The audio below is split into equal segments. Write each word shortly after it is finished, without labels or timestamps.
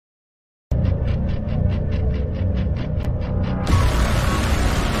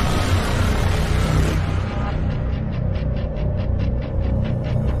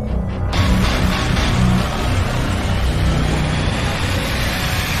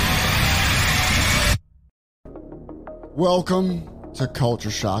Welcome to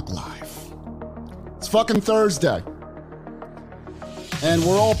Culture Shock Live. It's fucking Thursday. And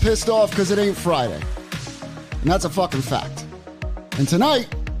we're all pissed off because it ain't Friday. And that's a fucking fact. And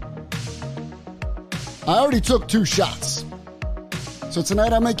tonight, I already took 2 shots. So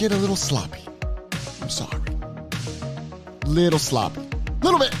tonight I might get a little sloppy. I'm sorry. Little sloppy.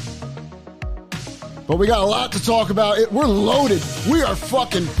 Little bit. But we got a lot to talk about. We're loaded. We are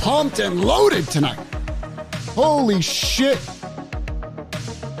fucking pumped and loaded tonight. Holy shit.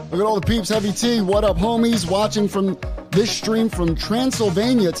 Look at all the peeps. Heavy T, what up, homies? Watching from this stream from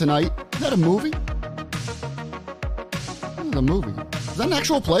Transylvania tonight. Is that a movie? What is a movie? Is that an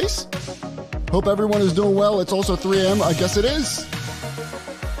actual place? Hope everyone is doing well. It's also 3 a.m. I guess it is.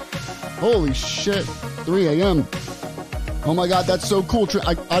 Holy shit. 3 a.m. Oh my God, that's so cool.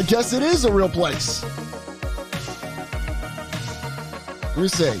 I guess it is a real place. Let me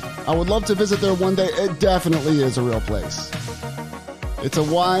see. I would love to visit there one day. It definitely is a real place. It's a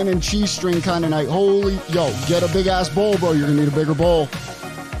wine and cheese string kind of night. Holy, yo, get a big ass bowl, bro. You're gonna need a bigger bowl.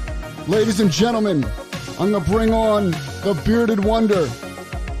 Ladies and gentlemen, I'm gonna bring on the bearded wonder.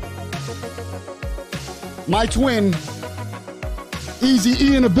 My twin, Easy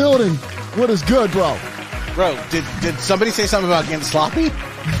E in the building. What is good, bro? Bro, did somebody say something about getting sloppy?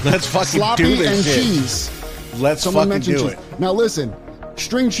 Let's fucking sloppy do this and shit. Cheese. Let's Someone fucking do cheese. it. Now listen,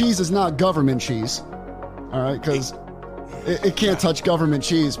 string cheese is not government cheese. All right, because it can't touch government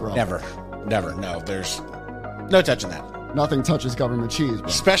cheese, bro. Never. No, there's no touching that. Nothing touches government cheese, bro.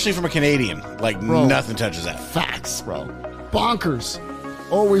 Especially from a Canadian. Like, bro, nothing touches that. Facts, bro. Bonkers.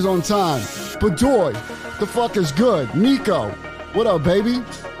 Always on time. Bedoy, the fuck is good? Nico, what up, baby?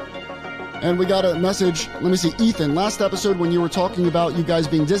 And we got a message. Let me see. Ethan, last episode when you were talking about you guys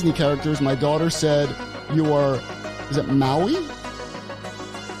being Disney characters, my daughter said you are, is it Maui?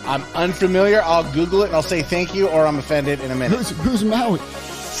 I'm unfamiliar. I'll Google it and I'll say thank you or I'm offended in a minute. Who's Maui?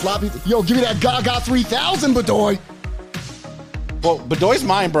 Sloppy. Yo, give me that Gaga 3000, Bedoy. Well, Bedoy's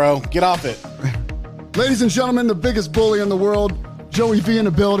mine, bro. Get off it. Ladies and gentlemen, the biggest bully in the world, Joey V in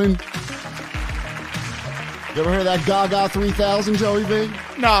the building. You ever heard of that Gaga 3000, Joey V?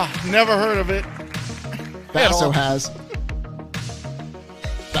 Nah, never heard of it. Basso has.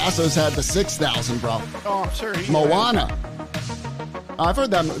 Basso's had the 6,000, bro. Oh, I'm sure he Moana. I've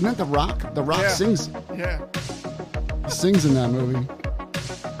heard that. Isn't that The Rock? The Rock sings. Yeah. He sings in that movie.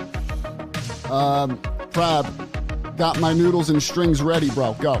 Crab, got my noodles and strings ready,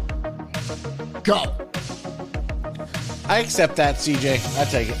 bro. Go. I accept that, CJ. I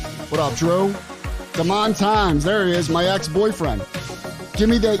take it. What up, Drew? Damon Times. There he is, my ex-boyfriend. Give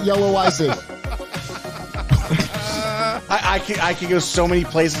me that yellow icy. I could go so many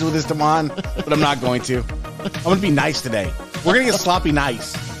places with this Damon, but I'm not going to. I'm going to be nice today. We're going to get sloppy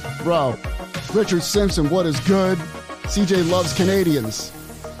nice. Bro, Richard Simpson, what is good? CJ loves Canadians.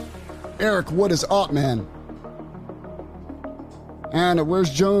 Eric, what is up, man? And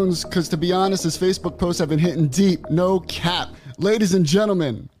where's Jones? Because to be honest, his Facebook posts have been hitting deep. No cap. Ladies and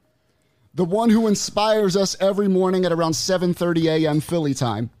gentlemen, the one who inspires us every morning at around 7:30 a.m. Philly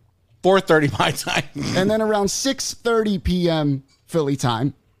time. 4:30 my time. And then around 6:30 p.m. Philly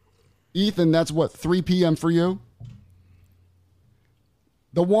time. Ethan, that's what, 3 p.m. for you?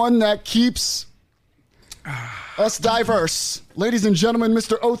 The one that keeps us diverse. Ladies and gentlemen,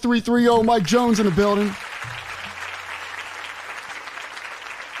 Mr. 0330, Mike Jones in the building.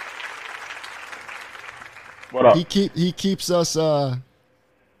 What up? He keeps us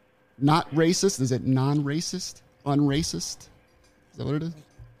not racist. Is it non-racist? Unracist? Is that what it is?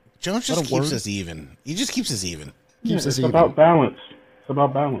 Jones just keeps us even. He just keeps us even. It's about balance. It's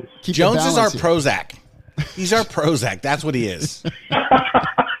about balance. Jones is our Prozac. He's our Prozac. That's what he is.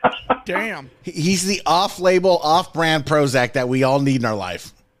 Damn. He's the off-label, off-brand Prozac that we all need in our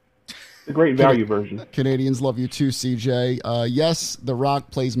life. The great value version. Canadians love you too, CJ. Yes, The Rock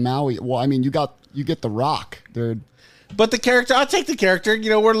plays Maui. Well, I mean, you get The Rock, dude. But the character, I'll take the character.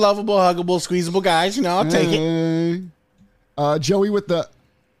 You know, we're lovable, huggable, squeezable guys. You know, I'll take it. Joey with the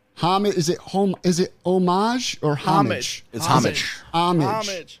homage. Is it homage or homage? It's homage.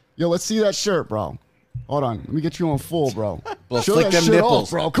 Homage. Yo, let's see that shirt, bro. Hold on. Let me get you on full, bro. Well, show flick that them shit nipples.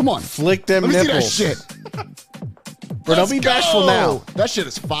 off, bro. Come on. Flick them Let me nipples. see that shit. Bro, don't be bashful now. That shit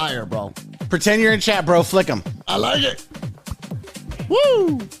is fire, bro. Pretend you're in chat, bro. Flick them. I like it.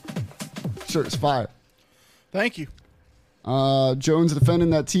 Woo! Shirt is fire. Thank you. Jones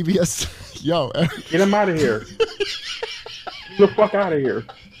defending that TBS. Yo. Get him out of here. Get the fuck out of here.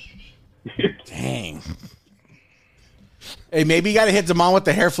 Dang. Hey, maybe you got to hit Damon with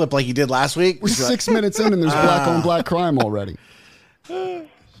the hair flip like you did last week. We're 6 minutes in and there's black on black crime already.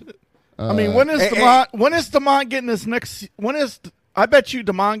 I mean, when is Damon getting his next? I bet you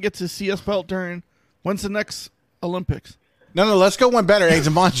Damon gets his CS belt during. When's the next Olympics? No, let's go one better. Hey,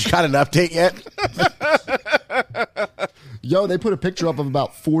 Damon, you got an update yet? Yo, they put a picture up of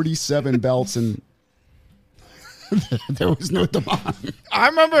about 47 belts, and there was no Damon. I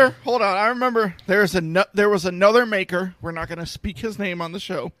remember. Hold on. I remember there was another maker. We're not going to speak his name on the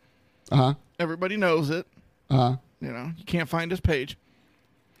show. Everybody knows it. You know, you can't find his page.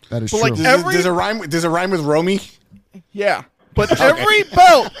 That is But true. like Does it rhyme with Romy? Yeah. But every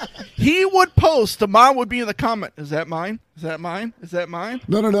belt he would post, Damon would be in the comment. Is that mine? Is that mine? Is that mine?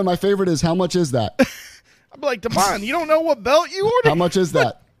 No. My favorite is, how much is that? I'd be like, Damon, you don't know what belt you ordered? How much is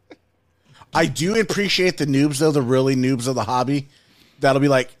that? I do appreciate the noobs, though, the really noobs of the hobby. That'll be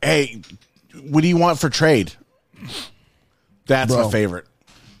like, hey, what do you want for trade? That's Bro. my favorite.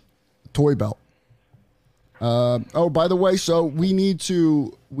 Toy belt. By the way, so we need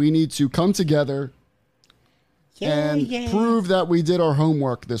to come together and prove that we did our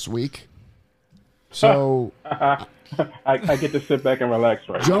homework this week. So I get to sit back and relax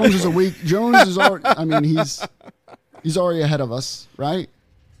right now. Jones is already. I mean, he's already ahead of us, right?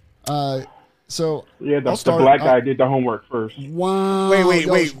 So Yeah, I'll the start. black guy did the homework first. Wow. Wait.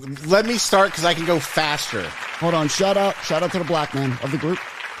 Yo, Let me start because I can go faster. Hold on. Shout out to the black man of the group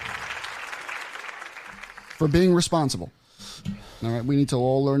for being responsible. All right, we need to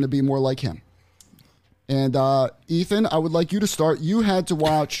all learn to be more like him. And Ethan, I would like you to start. You had to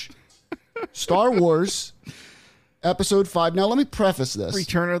watch Star Wars Episode 5. Now, let me preface this.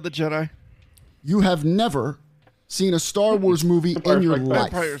 Return of the Jedi. You have never seen a Star Wars movie in your I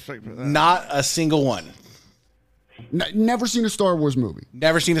life. probably respect that. Not a single one. Never seen a Star Wars movie.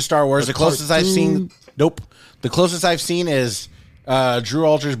 Never seen a Star Wars. The closest I've seen, nope. The closest I've seen is Drew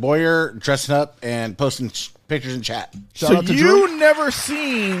Alters Boyer dressing up and posting pictures in chat. Shout out to Drew. you never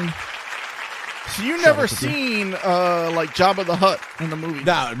seen like Jabba the Hutt in the movie?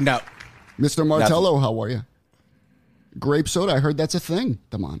 No. Mr. Martello, how are you? Grape soda, I heard that's a thing,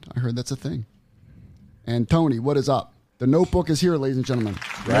 Damon. I heard that's a thing. And Tony, what is up? The notebook is here, ladies and gentlemen.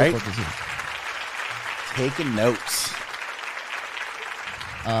 The Right? notebook is here. Taking notes.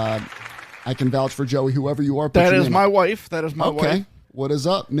 I can vouch for Joey, whoever you are. put That your is name my up. wife. That is my Okay. wife. What is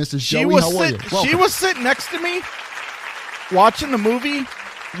up, Mrs. She Joey? was How are you? she Welcome. was sitting next to me, watching the movie,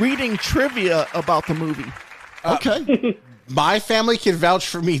 reading trivia about the movie. Okay. My family can vouch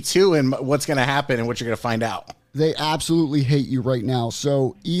for me too, and what's going to happen and what you're going to find out. They absolutely hate you right now.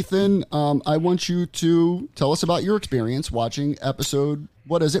 So, Ethan, I want you to tell us about your experience watching episode,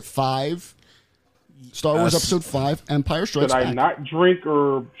 5? Star Wars episode 5, Empire Strikes Should Back. I not drink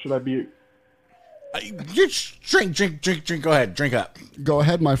or should I be? You drink. Go ahead, drink up. Go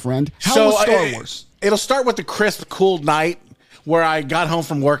ahead, my friend. How was Star Wars? It'll start with the crisp, cool night where I got home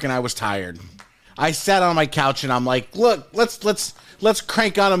from work and I was tired. I sat on my couch and I'm like, look, let's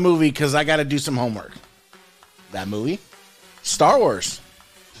crank on a movie because I got to do some homework. That movie, Star Wars.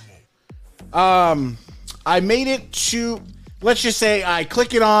 I made it to, let's just say I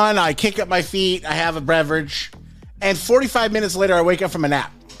click it on, I kick up my feet, I have a beverage, and 45 minutes later I wake up from a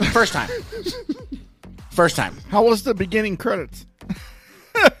nap. First time. First time. How was the beginning credits?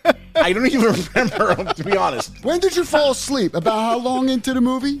 I don't even remember, to be honest. When did you fall asleep? About how long into the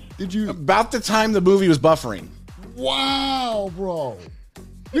movie did you? About the time the movie was buffering. Wow, bro. You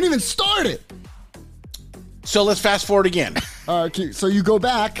didn't even start it. So let's fast forward again. All right, so you go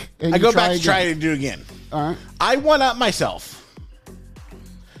back and I you go try back to again. try to do it again. All right. I one up myself.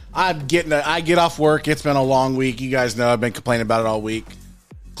 I get off work. It's been a long week. You guys know I've been complaining about it all week.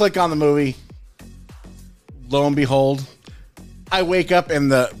 Click on the movie. Lo and behold, I wake up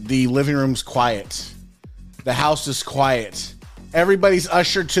and the living room's quiet. The house is quiet. Everybody's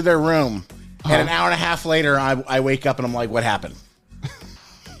ushered to their room. And an hour and a half later, I wake up and I'm like, what happened?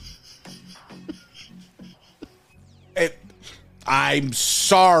 I'm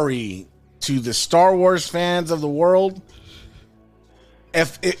sorry to the Star Wars fans of the world.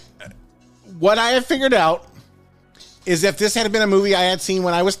 What I have figured out is if this had been a movie I had seen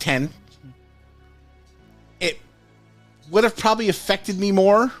when I was 10, it would have probably affected me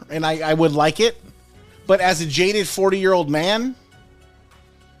more and I would like it. But as a jaded 40-year-old man,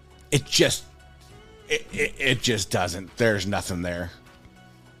 it just doesn't. There's nothing there.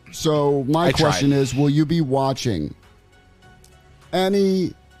 So my question tried. is, will you be watching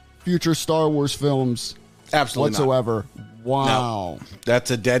any future Star Wars films Absolutely whatsoever? not. Wow. No.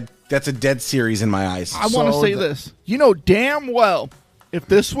 That's a dead series in my eyes. I want to say this. You know damn well, if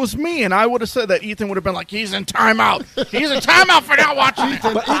this was me and I would have said that, Ethan would have been like, he's in timeout. He's in timeout for not watching it.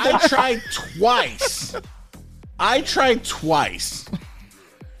 But I tried twice.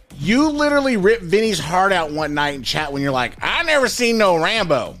 You literally ripped Vinny's heart out one night in chat when you're like, I never seen no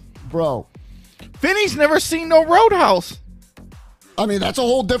Rambo. Bro. Vinny's never seen no Roadhouse. I mean, that's a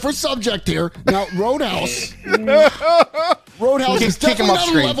whole different subject here. Now, Roadhouse. Roadhouse is definitely not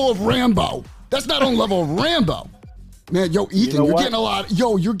on the level of Rambo. That's not on the level of Rambo. Man, yo, Ethan, you're getting a lot.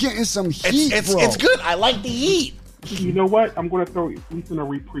 You're getting some heat, bro. It's good. I like the heat. You know what? I'm going to throw Ethan a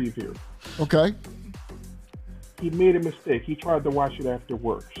reprieve here. Okay. He made a mistake. He tried to watch it after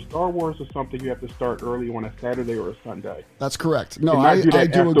work. Star Wars is something you have to start early on a Saturday or a Sunday. That's correct. No, I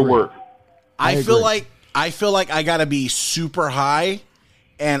do agree. Work. I feel like I gotta be super high,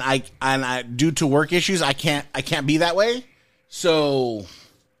 and I due to work issues I can't be that way. So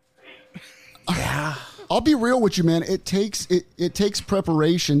yeah, I'll be real with you, man. It takes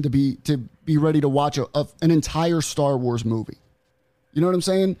preparation to be ready to watch an entire Star Wars movie. You know what I'm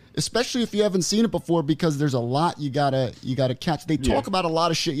saying? Especially if you haven't seen it before, because there's a lot you gotta catch. They talk about a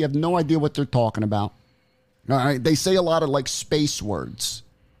lot of shit. You have no idea what they're talking about. All right, they say a lot of like space words,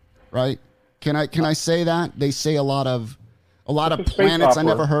 right? Can I say that? They say a lot of planets I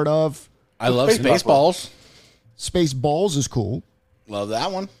never heard of. I love Spaceballs. Spaceballs is cool. Love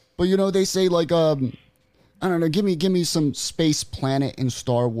that one. But you know, they say like I don't know, give me some space planet in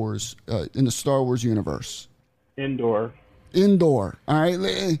Star Wars in the Star Wars universe. Indoor. All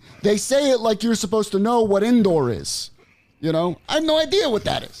right. They say it like you're supposed to know what indoor is. You know, I have no idea what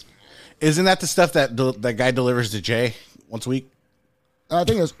that is. Isn't that the stuff that that guy delivers to Jay once a week? I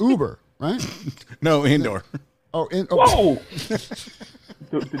think it's Uber, right? No, indoor. Whoa!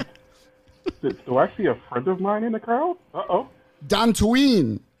 Do I see a friend of mine in the crowd? Uh-oh.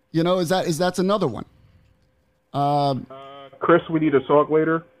 Dantooine. You know, that's another one. Chris, we need a talk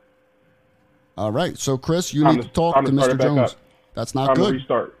later. All right. So, Chris, you need to talk to Mr. Jones. That's not good.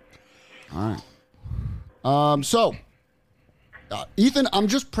 Restart. All right. So, Ethan, I'm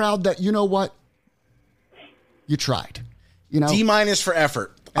just proud that, you know what? You tried. You know, D- for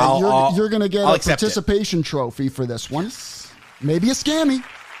effort. And you're going to get a participation trophy for this one. Maybe a scammy.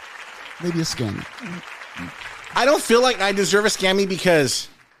 I don't feel like I deserve a scammy because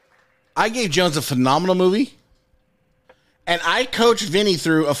I gave Jones a phenomenal movie, and I coached Vinny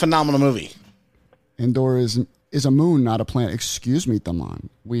through a phenomenal movie. Indoor is a moon, not a planet. Excuse me, Damon.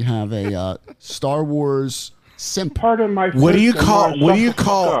 We have a Star Wars simp. Pardon my. What do you call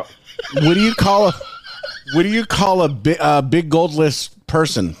a big goldless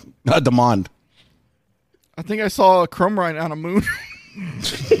person? Damon. I think I saw a crumb rind on a moon.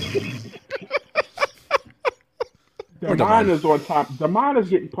 Damon is on top. Damon is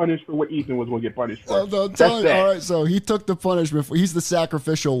getting punished for what Ethan was going to get punished for. All right, so he took the punishment. He's the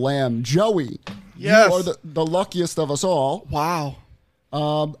sacrificial lamb. Joey, yes. You are the luckiest of us all. Wow.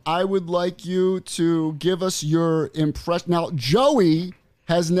 I would like you to give us your impression. Now, Joey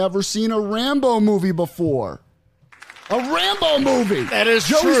has never seen a Rambo movie before. A Rambo movie. That is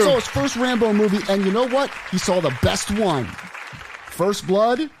Joey true. saw his first Rambo movie, and you know what? He saw the best one. First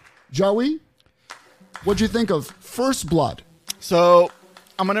Blood. Joey, what'd you think of First Blood? So,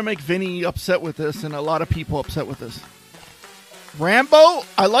 I'm going to make Vinny upset with this, and a lot of people upset with this. Rambo,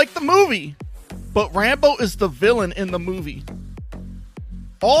 I like the movie, but Rambo is the villain in the movie.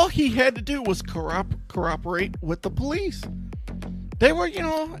 All he had to do was cooperate with the police. They were,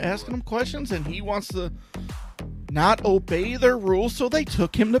 asking him questions, and he wants to not obey their rules, so they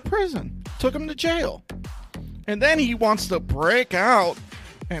took him to prison, took him to jail. And then he wants to break out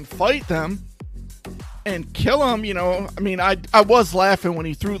and fight them and kill them, I mean, I was laughing when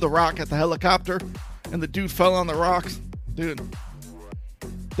he threw the rock at the helicopter and the dude fell on the rocks. Dude,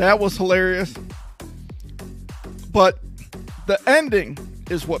 that was hilarious. But the ending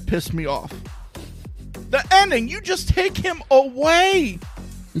is what pissed me off. The ending, you just take him away.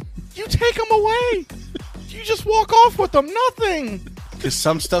 You take him away. You just walk off with them. Nothing. Because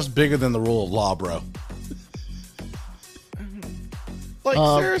some stuff's bigger than the rule of law, bro.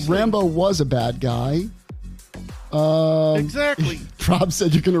 Like, seriously. Rambo was a bad guy. Exactly. Prob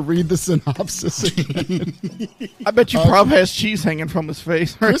said you're going to read the synopsis again. I bet you Prob has cheese hanging from his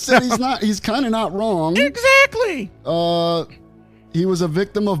face. Right, Chris said he's kind of not wrong. Exactly. He was a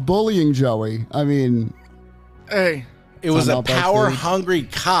victim of bullying, Joey. I mean, hey, it was a power-hungry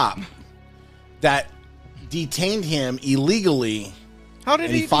cop that detained him illegally. How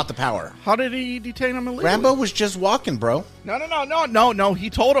did he fought the power? How did he detain him illegally? Rambo was just walking, bro. No. He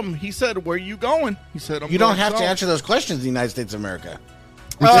told him. He said, "Where are you going?" He said, "You don't have to answer those questions in the United States of America."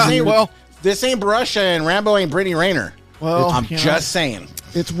 This ain't Russia, and Rambo ain't Brittany Rayner. Well, I'm just saying.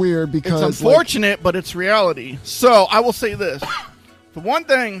 It's weird because it's unfortunate, but it's reality. So I will say this: the one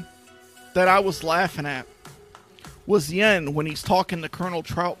thing that I was laughing at was the end when he's talking to Colonel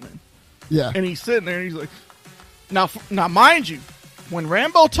Troutman. Yeah. And he's sitting there and he's like, now, mind you, when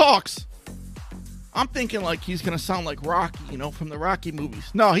Rambo talks, I'm thinking like he's going to sound like Rocky, from the Rocky movies.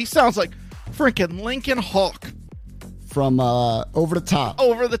 No, he sounds like freaking Lincoln Hawk. From Over the Top.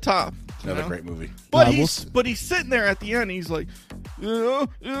 Over the Top. Another great movie. But he's sitting there at the end. He's like, I'm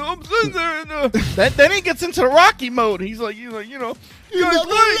sitting there. Then he gets into the Rocky mode. He's like, the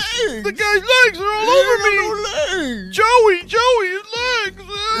guy's legs are all over me. Joey, his legs.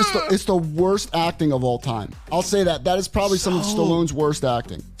 It's the worst acting of all time. I'll say that. That is probably some of Stallone's worst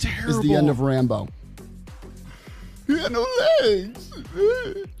acting. Terrible. Is the end of Rambo. He had no legs.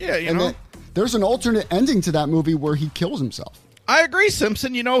 Yeah, Then there's an alternate ending to that movie where he kills himself. I agree,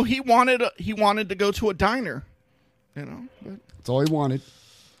 Simpson. He wanted to go to a diner. But That's all he wanted.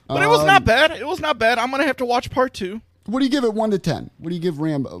 it was not bad. It was not bad. I'm gonna have to watch part 2. What do you give it 1 to 10? What do you give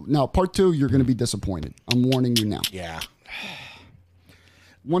Rambo? Now, part 2, you're gonna be disappointed. I'm warning you now. Yeah.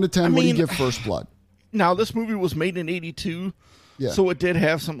 1 to 10. What do you give First Blood? Now, this movie was made in '82, Yeah. so it did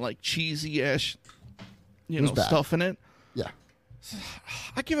have some like cheesy-ish, stuff in it. Yeah.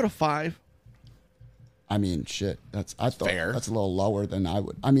 I give it a 5. I mean, shit. I thought Fair. that's a little lower than I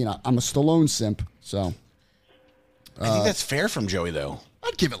would. I mean, I'm a Stallone simp, so I think that's fair from Joey, though.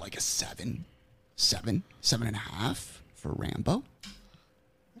 I'd give it like a 7, 7.5 for Rambo.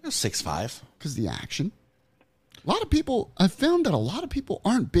 I go 6.5. Because the action. I've found that a lot of people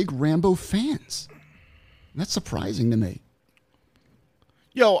aren't big Rambo fans. That's surprising to me.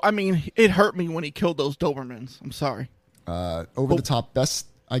 Yo, I mean, it hurt me when he killed those Dobermans. I'm sorry. Over the top best,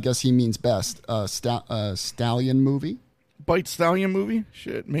 I guess he means best, Stallion movie. Bite Stallion movie?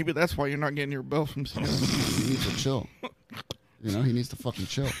 Shit, maybe that's why you're not getting your belt from CSL. He needs to chill. He needs to fucking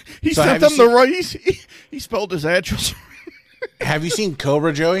chill. He So sent have them you the right. He spelled his address. Have you seen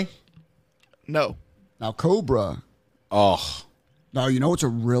Cobra, Joey? No. Now, Cobra. Oh. Now, it's a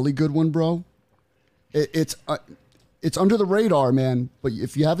really good one, bro? It's under the radar, man. But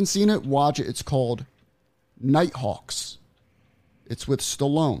if you haven't seen it, watch it. It's called Nighthawks. It's with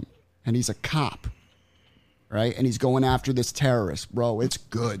Stallone, and he's a cop, right? And he's going after this terrorist, bro. It's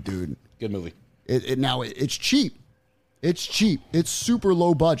good, dude. Good movie. It's cheap. It's cheap. It's super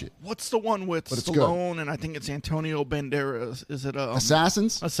low budget. What's the one with Stallone and I think it's Antonio Banderas? Is it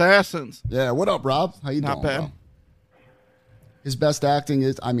Assassins? Assassins. Yeah. What up, Rob? How you doing? Not bad. Bro? His best acting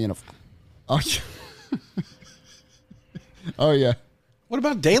is, oh yeah. Oh yeah. What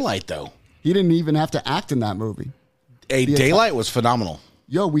about Daylight, though? He didn't even have to act in that movie. Daylight was phenomenal.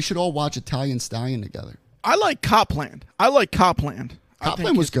 Yo, we should all watch Italian Stallion together. I like Copland.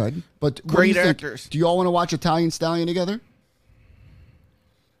 Copland was good, but what great do you think? actors. Do you all want to watch Italian Stallion together?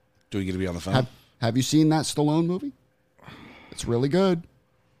 Do we get to be on the phone? Have you seen that Stallone movie? It's really good.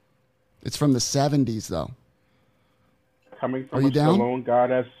 It's from the 70s, though. Coming from Are you a down? Stallone guy,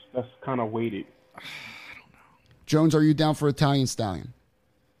 that's kind of weighted. Jones, are you down for Italian Stallion?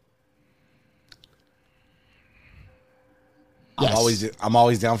 Yes. I'm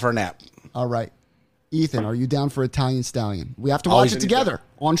always down for a nap. All right. Ethan, are you down for Italian Stallion? We have to watch it together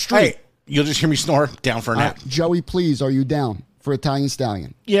on stream. Hey, you'll just hear me snore. Down for a nap. Joey, please, are you down for Italian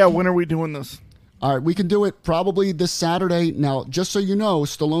Stallion? Yeah, when are we doing this? All right, we can do it probably this Saturday. Now, just so you know,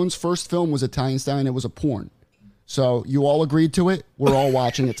 Stallone's first film was Italian Stallion. It was a porn. So you all agreed to it. We're all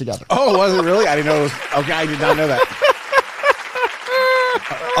watching it together. Oh, was it really? I didn't know it was. Okay, I did not know that.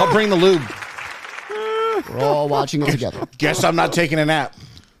 I'll bring the lube. We're all watching it together. Guess I'm not taking a nap.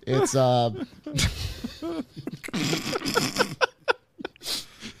 It's and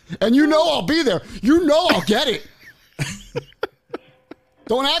I'll be there. I'll get it.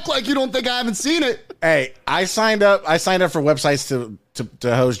 Don't act like you don't think I haven't seen it. Hey, I signed up for websites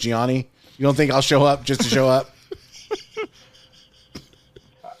to host Gianni. You don't think I'll show up just to show up?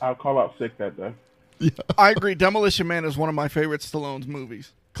 I'll call out sick that day. Yeah. I agree. Demolition Man is one of my favorite Stallone's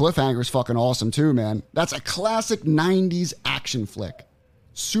movies. Cliffhanger's fucking awesome too, man. That's a classic 90s action flick.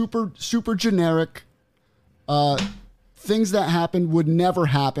 Super, super generic. Things that happen would never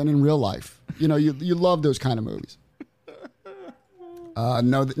happen in real life. You love those kind of movies.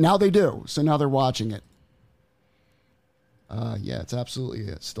 No, now they do. So now they're watching it. Yeah, it's absolutely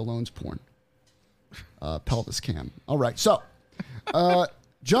it. Stallone's porn. Pelvis cam. All right. So,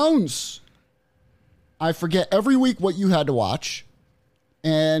 Jones, I forget every week what you had to watch.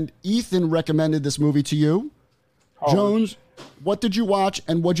 And Ethan recommended this movie to you. Oh. Jones, what did you watch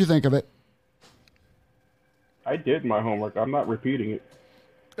and what'd you think of it? I did my homework. I'm not repeating it.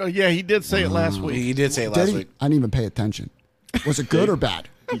 Oh, yeah, he did say it last week. He did say it Did last he? week. I didn't even pay attention. Was it good or bad?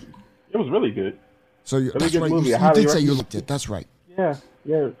 It was really good. So that's good right. movie. You I highly did say you recommend- looked it. That's right. Yeah,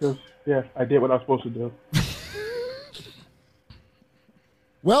 I did what I was supposed to do.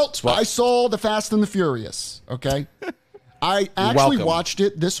 Well, I saw The Fast and the Furious, okay? I actually watched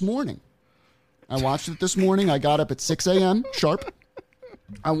it this morning. I got up at 6 a.m. sharp.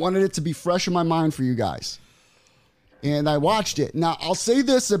 I wanted it to be fresh in my mind for you guys. And I watched it. Now, I'll say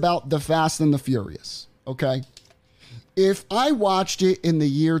this about The Fast and the Furious, okay? If I watched it in the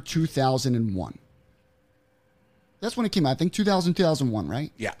year 2001, that's when it came out. I think 2001,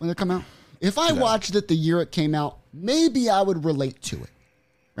 right? Yeah. When it came out. If I watched it the year it came out, maybe I would relate to it,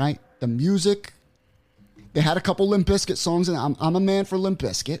 right? The music. They had a couple Limp Bizkit songs, and I'm a man for Limp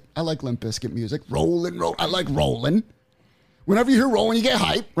Bizkit. I like Limp Bizkit music. Rollin'. I like Rollin'. Whenever you hear Rollin', you get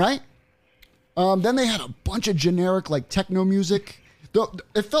hype, right? Then they had a bunch of generic, like, techno music.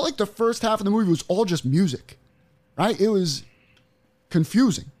 It felt like the first half of the movie was all just music, right? It was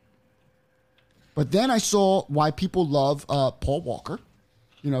confusing. But then I saw why people love Paul Walker.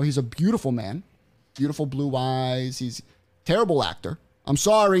 You know, he's a beautiful man. Beautiful blue eyes. He's a terrible actor. I'm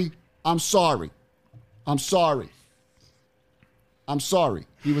sorry. He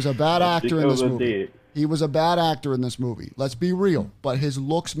was a bad actor in this movie. He was a bad actor in this movie. Let's be real. But his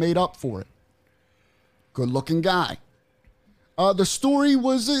looks made up for it. Good looking guy. The story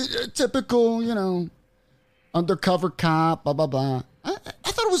was a typical, you know, undercover cop, blah, blah, blah. I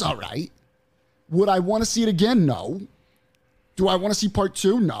thought it was all right. Would I want to see it again? No. Do I want to see part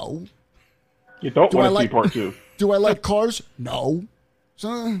 2? No. You don't want to see part 2. Do I like cars? No.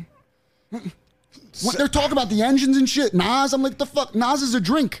 So, what they're talking about the engines and shit. Nas, I'm like, the fuck? Nas is a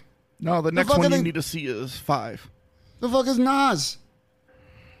drink. No, the next one you need to see is 5. The fuck is Nas?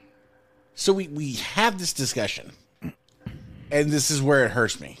 So we have this discussion, and this is where it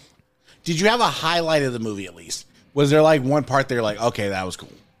hurts me. Did you have a highlight of the movie at least? Was there like one part there like, okay, that was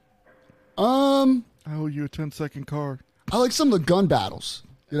cool? I owe you a 10-second card. I like some of the gun battles.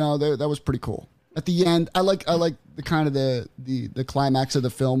 You know, that was pretty cool. At the end, I like the kind of the climax of the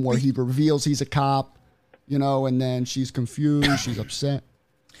film where he reveals he's a cop, you know, and then she's confused, she's upset.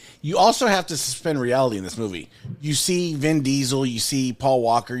 You also have to suspend reality in this movie. You see Vin Diesel, you see Paul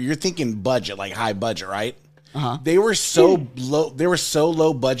Walker. You're thinking budget, like high budget, right? Uh-huh. They were so low. They were so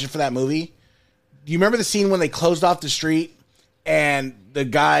low budget for that movie. Do you remember the scene when they closed off the street and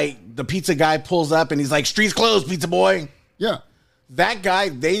the pizza guy pulls up and he's like, "Street's closed, pizza boy." Yeah. That guy,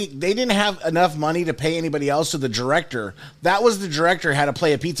 they didn't have enough money to pay anybody else. So the director had to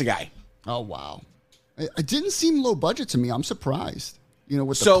play a pizza guy. Oh wow, it didn't seem low budget to me. I'm surprised. You know,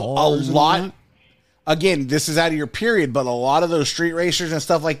 with the so cars a lot. Again, this is out of your period, but a lot of those street racers and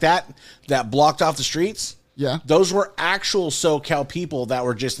stuff like that blocked off the streets. Yeah, those were actual SoCal people that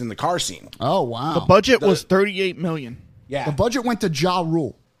were just in the car scene. Oh wow, the budget was $38 million. Yeah, the budget went to Ja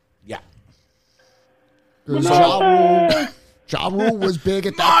Rule. Yeah, Ja Rule was big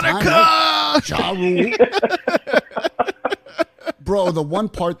at that time. Right? Ja Rule. Bro, the one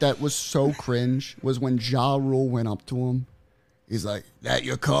part that was so cringe was when Ja Rule went up to him. He's like, "That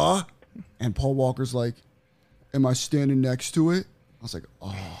your car?" And Paul Walker's like, "Am I standing next to it?" I was like,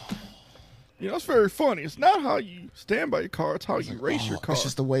 "Oh." You know, it's very funny. It's not how you stand by your car. It's how you race your car. It's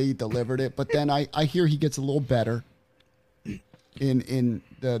just the way he delivered it. But then I hear he gets a little better in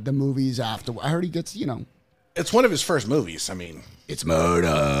the movies after. I heard he gets, you know. It's one of his first movies. I mean, it's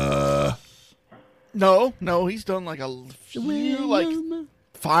murder. No, he's done like a few,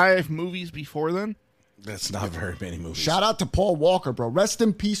 5 movies before then. That's not very many movies. Shout out to Paul Walker, bro. Rest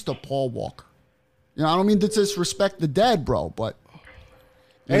in peace to Paul Walker. You know, I don't mean to disrespect the dead, bro, but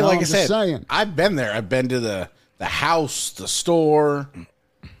hey, like I said, I've been there. I've been to the house, the store,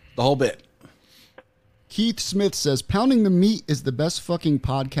 the whole bit. Keith Smith says, "Pounding the Meat is the best fucking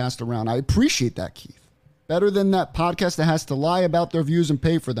podcast around." I appreciate that, Keith. Better than that podcast that has to lie about their views and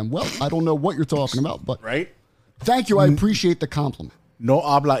pay for them. Well, I don't know what you're talking about, but right. Thank you. I appreciate the compliment. No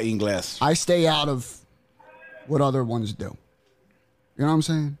habla inglés. I stay out of what other ones do. You know what I'm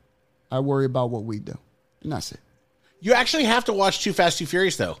saying? I worry about what we do. And that's it. You actually have to watch Too Fast, Too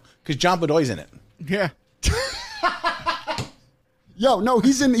Furious, though, because John Bedoy's in it. Yeah. Yo, no,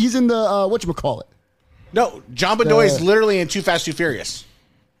 he's in the whatchamacallit. No, John Bedoy's literally in Too Fast, Too Furious.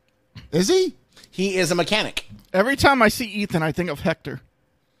 Is he? He is a mechanic. Every time I see Ethan, I think of Hector.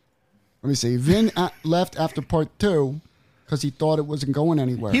 Let me see. Vin left after part 2 because he thought it wasn't going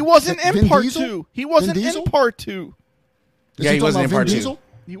anywhere. He wasn't in Vin part Diesel? 2. He wasn't Vin in Diesel? part 2. Yeah, he wasn't in part 2.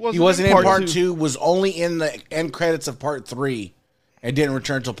 He wasn't in part 2. Was only in the end credits of part 3, and didn't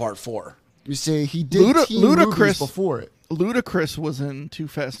return until part 4. You see, he did teen movies before it. Ludacris was in Too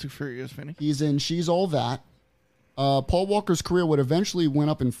Fast, Too Furious, Vinny. He's in She's All That. Paul Walker's career would eventually went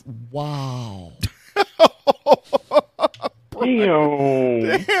up in... Wow.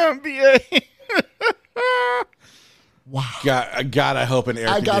 Damn. Damn, BA. Wow. God, I hope an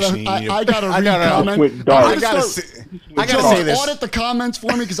air conditioning unit. I gotta read no. comments. I gotta say this. Audit the comments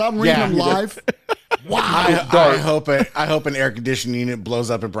for me because I'm reading them live. Wow. I hope an air conditioning unit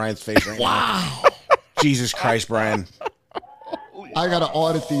blows up in Brian's face right now. Wow. Jesus Christ, Brian. I gotta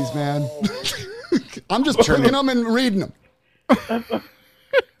audit these, man. I'm just picking them and reading them.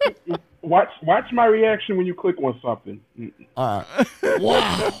 Watch my reaction when you click on something. All right.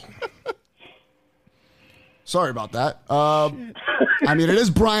 Wow. Sorry about that. I mean, it is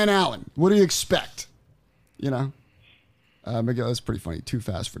Brian Allen. What do you expect? You know? That's pretty funny. Too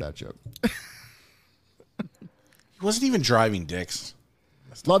fast for that joke. He wasn't even driving, dicks.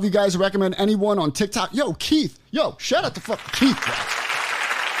 Love you guys. Recommend anyone on TikTok. Yo, Keith. Yo, shout out to fucking Keith, bro.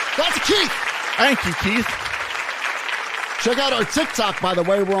 Shout out to Keith. Thank you, Keith. Check out our TikTok, by the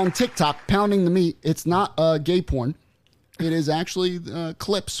way. We're on TikTok, Pounding the Meat. It's not gay porn. It is actually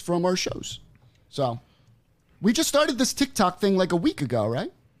clips from our shows. So, we just started this TikTok thing like a week ago,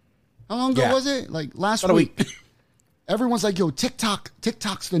 right? How long ago was it? Like last week. Everyone's like, yo,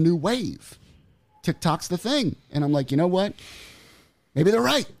 TikTok's the new wave. TikTok's the thing. And I'm like, you know what? Maybe they're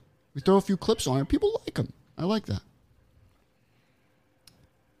right. We throw a few clips on it. People like them. I like that.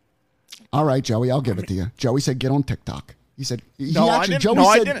 All right, Joey, I'll give it to you. Joey said, get on TikTok. He said, I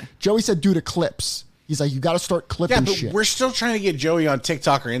didn't. Joey said, do the clips. He's like, you got to start clipping shit. Yeah, but we're still trying to get Joey on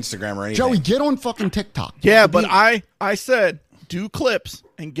TikTok or Instagram or anything. Joey, get on fucking TikTok. Yeah, but I said, do clips,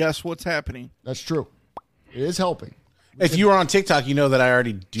 and guess what's happening? That's true. It is helping. If you were on TikTok, you know that I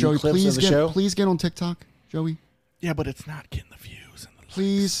already do Joey, clips of the show. Please get on TikTok, Joey. Yeah, but it's not getting the views. And the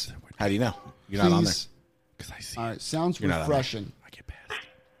please. Likes. How do you know? You're not on there. Because I see All right, sounds refreshing. I get past it.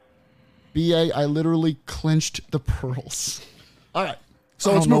 BA, I literally clenched the pearls. All right,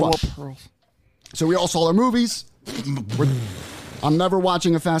 so let's move on. Pearls. So we all saw our movies. I'm never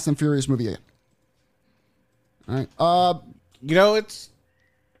watching a Fast and Furious movie again. All right. You know, it's...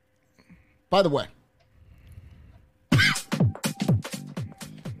 By the way,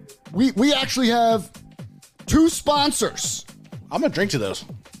 we actually have 2 sponsors. I'm going to drink to those.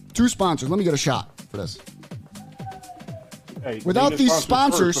 2 sponsors. Let me get a shot for this. Hey, without these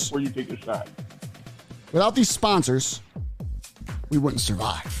sponsors, before you take a shot. Without these sponsors, we wouldn't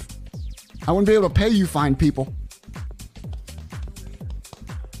survive. I wouldn't be able to pay you fine people.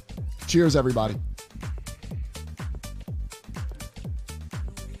 Cheers, everybody.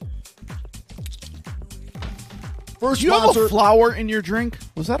 First you sponsor. Have a flower in your drink?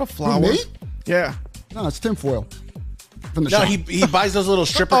 Was that a flower? Me? Yeah. No, it's tinfoil. From the no, shop. he buys those little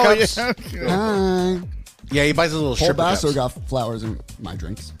stripper cups. Yeah. Hi. Yeah, he buys those little Paul stripper Basso cups. got flowers in my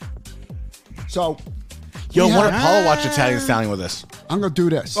drinks. So, yo, what if Paul watch Italian Stallion with us? I'm going to do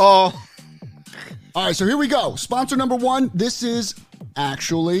this. Oh. All right, so here we go. Sponsor number 1. This is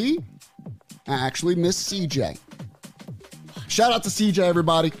actually Miss CJ. Shout out to CJ,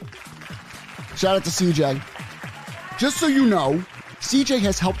 everybody. Shout out to CJ. Just so you know, CJ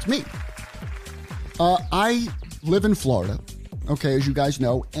has helped me. I live in Florida, okay, as you guys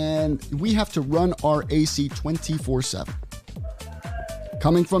know, and we have to run our AC 24/7.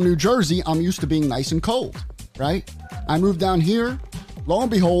 Coming from New Jersey, I'm used to being nice and cold, right? I moved down here, lo and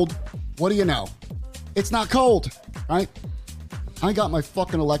behold, what do you know? It's not cold, right? I got my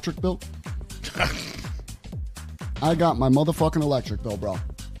fucking electric bill. I got my motherfucking electric bill, bro.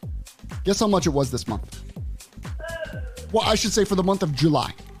 Guess how much it was this month? Well, I should say for the month of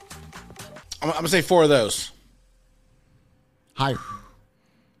July. I'm going to say 4 of those. Higher.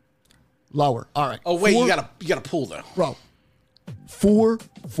 Lower. All right. Oh, wait, you got to pull, though. Bro,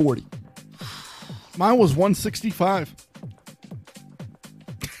 $440. Mine was $165.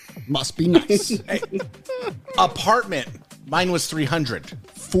 Must be nice. Hey, apartment. Mine was $300.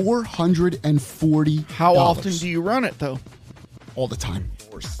 $440. How often do you run it, though? All the time.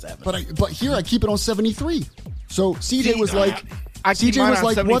 470. But here I keep it on 73. So CJ was like, I keep mine on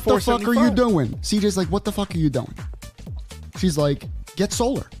what the 74, fuck are you 75. doing? CJ's like, what the fuck are you doing? She's like, get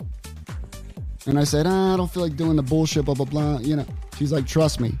solar. And I said, I don't feel like doing the bullshit, blah, blah, blah. You know, she's like,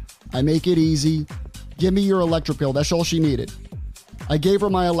 trust me. I make it easy. Give me your electric bill. That's all she needed. I gave her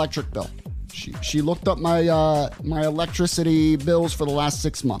my electric bill. She looked up my my electricity bills for the last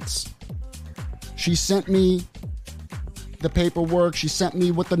 6 months. She sent me the paperwork. She sent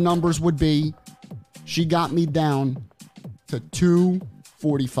me what the numbers would be. She got me down to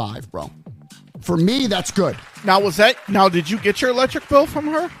 $245, bro. For me, that's good. Now, did you get your electric bill from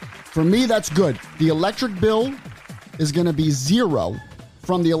her? For me, that's good. The electric bill is going to be $0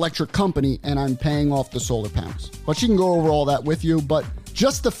 from the electric company, and I'm paying off the solar panels. But she can go over all that with you. But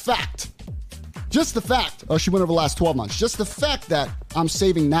just the fact Just the fact, she went over the last 12 months. Just the fact that I'm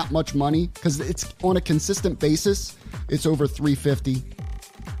saving that much money, because it's on a consistent basis, it's over 350,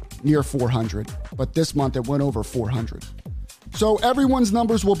 near 400. But this month it went over 400. So everyone's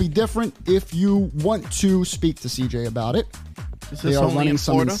numbers will be different. If you want to speak to CJ about it, they are running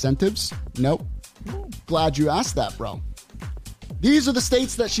some incentives. Nope. Glad you asked that, bro. These are the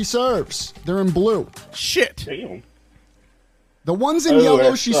states that she serves. They're in blue. Shit. Damn. The ones in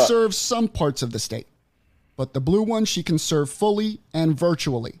yellow, she serves some parts of the state. But the blue one, she can serve fully and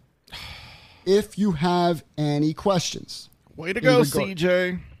virtually. If you have any questions. Way to go,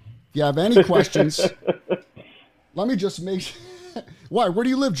 CJ. If you have any questions, let me just make sure. Why? Where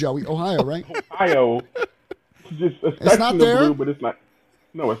do you live, Joey? Ohio, right? Ohio. It's not in the there? blue, but it's not.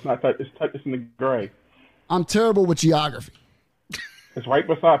 No, it's not. It's in the gray. I'm terrible with geography. It's right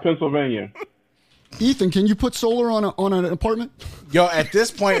beside Pennsylvania. Ethan, can you put solar on an apartment? Yo, at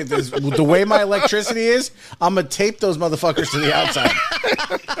this point, the way my electricity is, I'm going to tape those motherfuckers to the outside.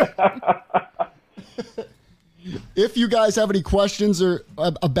 If you guys have any questions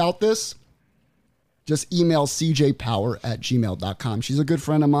about this, just email cjpower@gmail.com. She's a good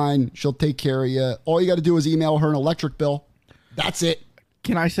friend of mine. She'll take care of you. All you got to do is email her an electric bill. That's it.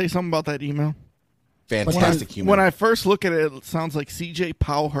 Can I say something about that email? Fantastic human. When I first look at it, it sounds like CJ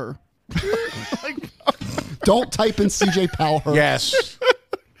Power. Don't type in CJ Power. Yes.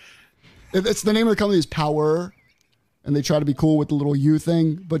 It's the name of the company is Power, and they try to be cool with the little U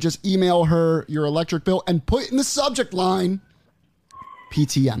thing. But just email her your electric bill and put in the subject line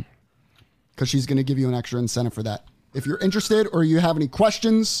PTM, because she's going to give you an extra incentive for that. If you're interested or you have any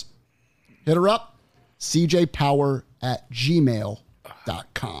questions, hit her up,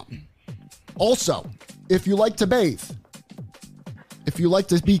 cjpower@gmail.com. Also, if you like to bathe, if you like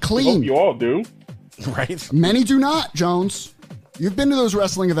to be clean. Hope you all do. Right? Many do not, Jones. You've been to those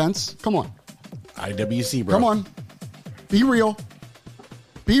wrestling events. Come on. IWC, bro. Come on. Be real.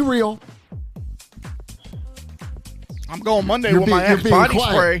 Be real. I'm going Monday You're with my being Axe body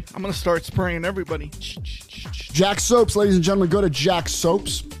quiet. spray. I'm going to start spraying everybody. Jack Soaps, ladies and gentlemen, go to Jack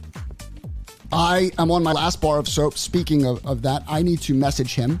Soaps. I am on my last bar of soap. Speaking of that, I need to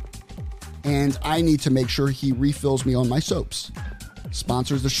message him, and I need to make sure he refills me on my soaps.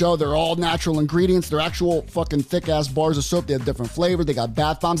 Sponsors the show. They're all natural ingredients. They're actual fucking thick-ass bars of soap. They have different flavors. They got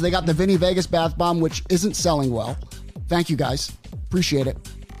bath bombs. They got the Vinny Vegas bath bomb, which isn't selling well. Thank you, guys. Appreciate it.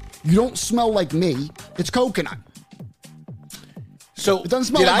 You don't smell like me. It's coconut. So It doesn't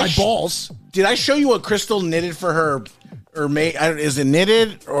smell like my balls. Did I show you what Crystal knitted for her, or made? Is it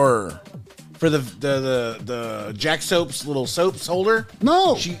knitted or for the Jack Soaps little soaps holder?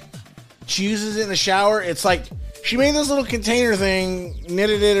 No. She uses it in the shower. It's like she made this little container thing,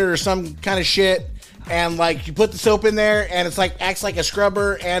 knitted it or some kind of shit, and like you put the soap in there, and it's like acts like a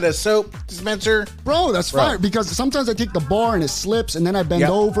scrubber and a soap dispenser. Bro, that's fire, because sometimes I take the bar and it slips, and then I bend Yep.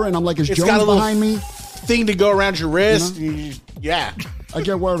 over, and I'm like, is It's Jones got a little behind me? thing to go around your wrist. You Yeah. I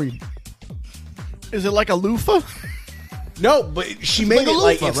get worried. Is it like a loofah? No, but she made like a it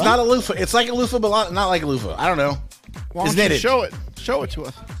like loofah, it's right? not a loofah. It's like a loofah, but not like a loofah. I don't know. Why It's don't you knitted. show it? Show it to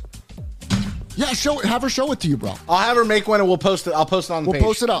us. Yeah, have her show it to you, bro. I'll have her make one and we'll post it. I'll post it on the We'll page.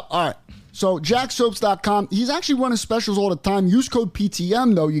 post it up. All right. So jacksoaps.com. He's actually running specials all the time. Use code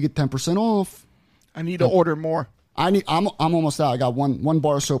PTM though, you get 10% off. I need to order more. I'm almost out. I got one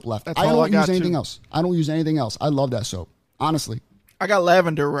bar of soap left. That's I all don't I got, use anything too. else. I don't use anything else. I love that soap. Honestly. I got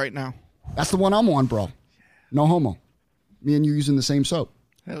lavender right now. That's the one I'm on, bro. No homo. Me and you using the same soap.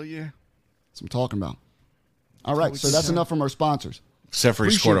 Hell yeah. That's what I'm talking about. All right, so that's enough from our sponsors. Except for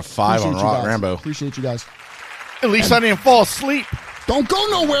he scored a 5 on appreciate you guys. Rambo. Appreciate you guys. At least I didn't fall asleep. Don't go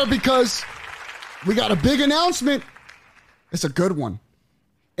nowhere because we got a big announcement. It's a good one.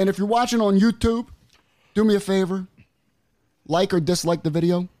 And if you're watching on YouTube, do me a favor. Like or dislike the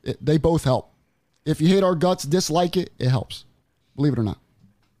video. They both help. If you hate our guts, dislike it. It helps. Believe it or not.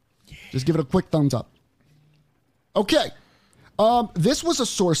 Just give it a quick thumbs up. Okay. This was a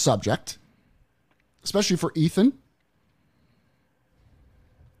sore subject, especially for Ethan.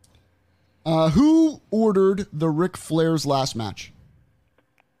 Who ordered the Ric Flair's last match?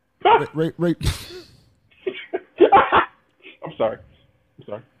 Right. I'm sorry.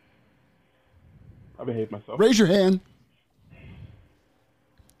 I behaved myself. Raise your hand.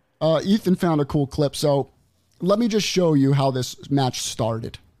 Ethan found a cool clip, so let me just show you how this match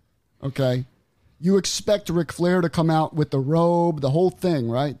started. Okay? You expect Ric Flair to come out with the robe, the whole thing,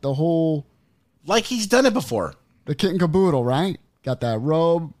 right? The whole... Like he's done it before. The kit and caboodle, right? Got that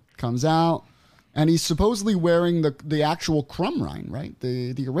robe, comes out, and he's supposedly wearing the actual crumb rind, right?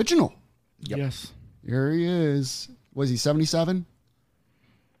 The original. Yes. Here he is. Was he 77?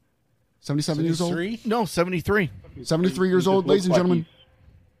 77 years old? 73? No, 73. 73 years old, ladies and gentlemen.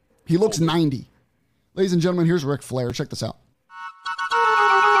 He looks 90. Ladies and gentlemen, here's Ric Flair. Check this out.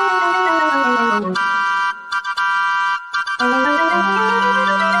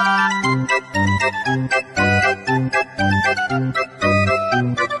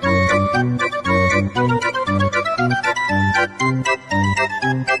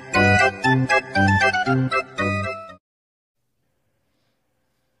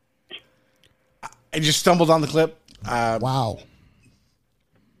 I just stumbled on the clip. Wow.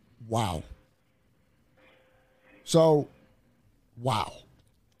 So, wow.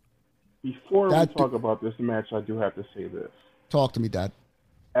 Before we talk about this match, I do have to say this. Talk to me, Dad.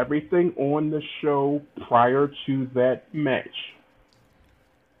 Everything on the show prior to that match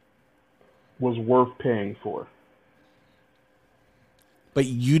was worth paying for. But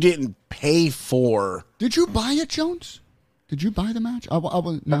you didn't pay for. Did you buy it, Jones? Did you buy the match?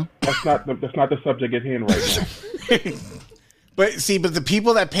 No. That's not the subject at hand right now. But the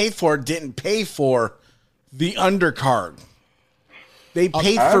people that paid for it didn't pay for the undercard. They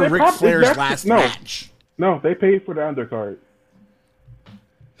paid for Ric Flair's last match. No, they paid for the undercard.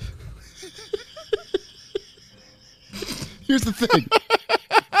 Here's the thing.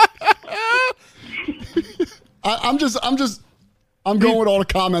 I'm going with all the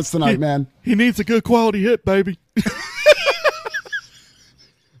comments tonight, man. He needs a good quality hit, baby.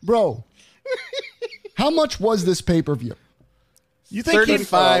 Bro, how much was this pay-per-view? You think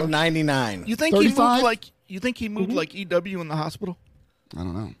 $35.99. You think 35? he moved like EW in the hospital? I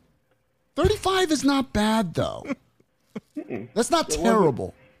don't know. 35 is not bad, though. That's not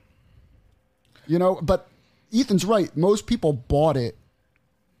terrible. You know, but Ethan's right. Most people bought it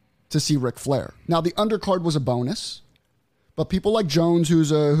to see Ric Flair. Now, the undercard was a bonus, but people like Jones,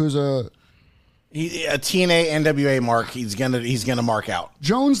 who's a TNA NWA mark, he's gonna mark out.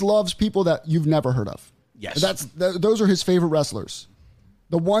 Jones loves people that you've never heard of. Yes, those are his favorite wrestlers,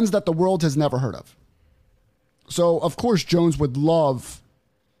 the ones that the world has never heard of. So of course Jones would love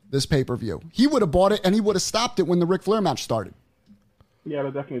this pay-per-view. He would have bought it and he would have stopped it when the Ric Flair match started. Yeah,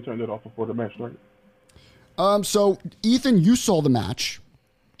 they definitely turned it off before the match started. So Ethan, you saw the match.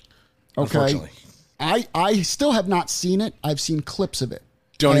 Okay. Unfortunately. I still have not seen it. I've seen clips of it.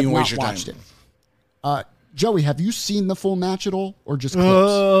 Don't I even have waste not your watched time. it. Joey, have you seen the full match at all, or just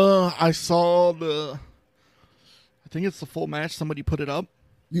clips? I saw I think it's the full match. Somebody put it up.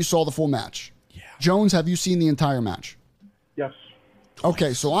 You saw the full match. Yeah. Jones, have you seen the entire match? Yes.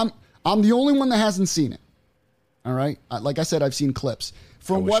 Okay, so I'm the only one that hasn't seen it. All right, like I said, I've seen clips.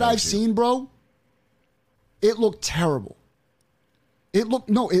 From what I've seen, bro, it looked terrible. It looked.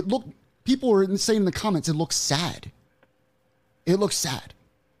 People were saying in the comments, it looks sad. It looks sad.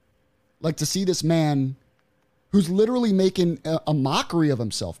 Like to see this man who's literally making a mockery of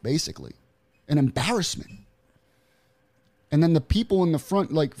himself, basically. An embarrassment. And then the people in the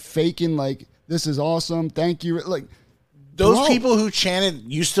front, like, faking, like, this is awesome, thank you. Like, those people who chanted,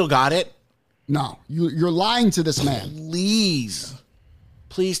 you still got it? No, you're lying to this man.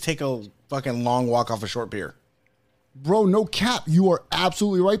 Please take a fucking long walk off a short pier. Bro, no cap. You are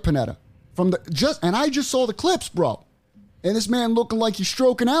absolutely right, Panetta. And I just saw the clips, bro. And this man looking like he's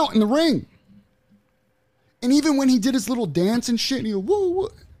stroking out in the ring. And even when he did his little dance and shit, and he go, woo, woo.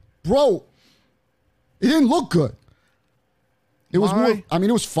 Bro, it didn't look good. It was more, I mean,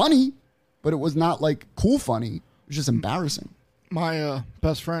 it was funny, but it was not like cool funny. It was just embarrassing. My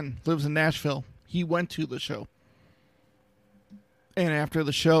best friend lives in Nashville. He went to the show. And after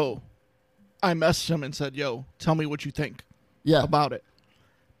the show, I messaged him and said, yo, tell me what you think about it.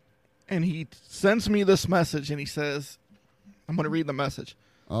 And he sends me this message and he says, I'm going to read the message.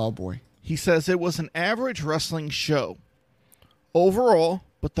 Oh, boy. He says, it was an average wrestling show overall,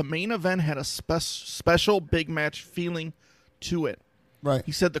 but the main event had a special big match feeling to it. Right.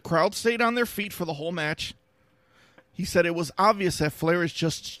 He said the crowd stayed on their feet for the whole match. He said it was obvious that Flair is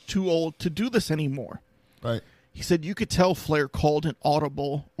just too old to do this anymore. Right. He said you could tell Flair called an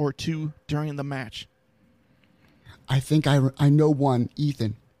audible or two during the match. I think I know one,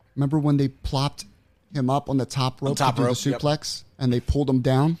 Ethan. Remember when they plopped him up on the top rope to do the suplex, and they pulled him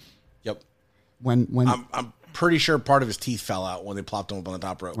down? Yep. When I'm pretty sure part of his teeth fell out when they plopped him up on the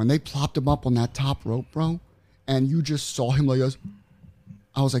top rope. When they plopped him up on that top rope, bro, and you just saw him like this,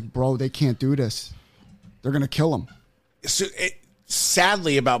 I was like, bro, they can't do this. They're going to kill him. So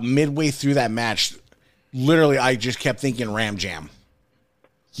sadly, about midway through that match, literally, I just kept thinking Ram Jam.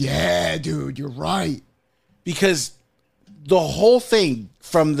 Yeah, dude, you're right. Because the whole thing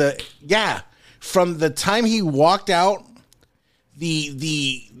from the time he walked out,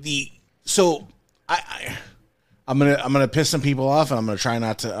 so I'm I'm gonna piss some people off, and I'm gonna try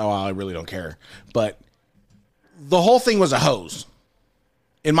not to. Oh, I really don't care. But the whole thing was a hose,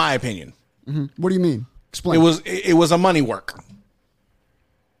 in my opinion. Mm-hmm. What do you mean? Explain. It was a money work.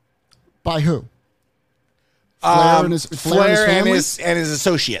 By who? Flair and his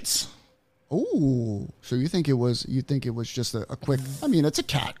associates. Oh, so you think it was just a quick? I mean, it's a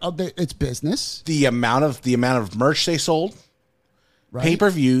cat. It's business. The amount of merch they sold, Right.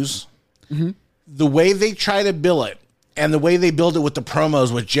 pay-per-views, the way they try to bill it, and the way they build it with the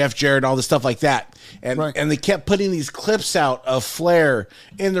promos with Jeff Jarrett, all the stuff like that, and Right. and they kept putting these clips out of Flair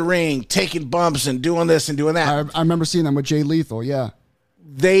in the ring, taking bumps and doing this and doing that. I remember seeing them with Jay Lethal. Yeah.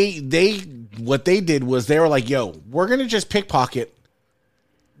 What they did was they were like, yo, we're going to just pickpocket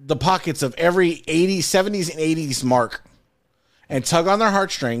the pockets of every 80s, 70s, and 80s mark and tug on their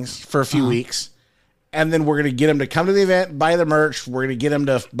heartstrings for a few weeks. And then we're going to get them to come to the event, buy the merch. We're going to get them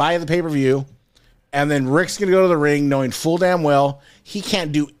to buy the pay-per-view. And then Rick's going to go to the ring knowing full damn well he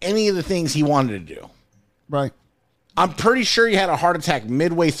can't do any of the things he wanted to do. Right. I'm pretty sure he had a heart attack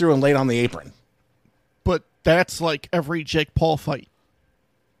midway through and laid on the apron. But that's like every Jake Paul fight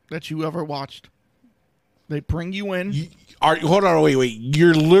that you ever watched. They bring you in. Hold on, wait.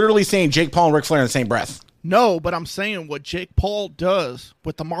 You're literally saying Jake Paul and Ric Flair in the same breath. No, but I'm saying what Jake Paul does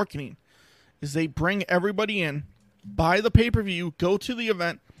with the marketing is they bring everybody in, buy the pay-per-view, go to the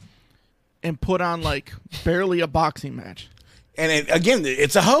event, and put on like barely a boxing match. And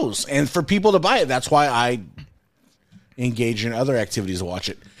it's a hose. And for people to buy it, that's why I engage in other activities to watch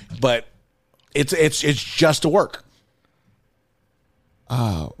it. But it's just to work.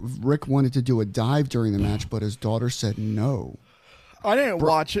 Rick wanted to do a dive during the match, but his daughter said no. I didn't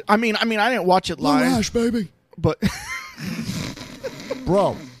watch it. I mean, I didn't watch it live. No Ash, baby. But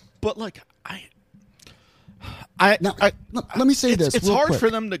Bro. But like let me say this. It's real hard quick. for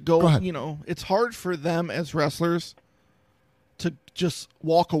them to go, ahead. It's hard for them as wrestlers to just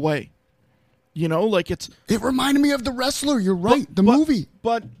walk away. It reminded me of The Wrestler. You're right. The movie.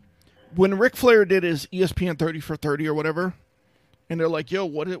 But when Ric Flair did his ESPN 30 for 30 or whatever, and they're like, yo,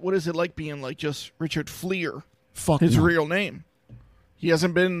 what is it like being like just Richard Fleer? Fuck his no. real name. He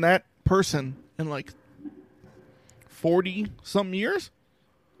hasn't been that person in like 40-something years.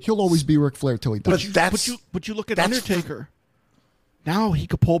 He'll always be Ric Flair till he dies. But you look at Undertaker. Now he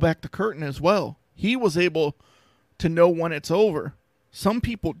could pull back the curtain as well. He was able to know when it's over. Some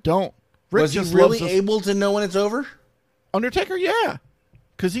people don't. Rick Was he just really loves able to know when it's over? Undertaker, yeah.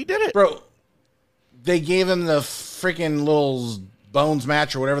 Because he did it. Bro, they gave him the freaking little bones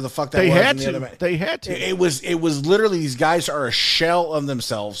match or whatever the fuck that They was. had in the to. other match. They had to. It was literally these guys are a shell of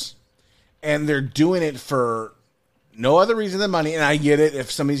themselves, and they're doing it for no other reason than money. And I get it. If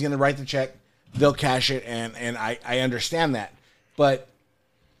somebody's going to write the check, they'll cash it, and I understand that. But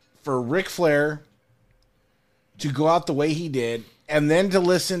for Ric Flair to go out the way he did, and then to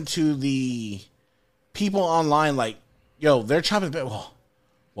listen to the people online like, yo, they're chopping a bit.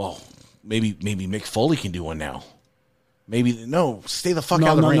 Well, maybe Mick Foley can do one now. Maybe stay the fuck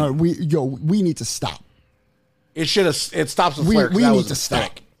out of the ring. No, we need to stop. It stops with Flair. We need to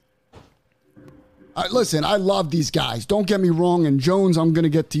stop. Listen, I love these guys. Don't get me wrong. And Jones, I'm going to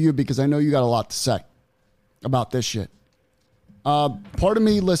get to you because I know you got a lot to say about this shit. Part of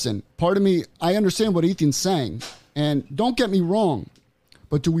me, I understand what Ethan's saying. And don't get me wrong,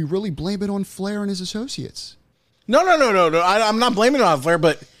 but do we really blame it on Flair and his associates? No. I'm not blaming it on Flair,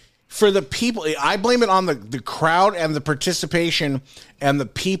 but for the people, I blame it on the crowd and the participation and the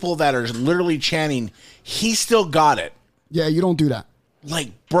people that are literally chanting, he still got it. Yeah, you don't do that.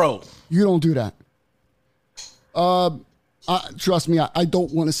 Like, bro. You don't do that. Trust me, I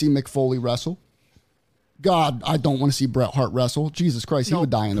don't want to see Mick Foley wrestle. God, I don't want to see Bret Hart wrestle. Jesus Christ, he would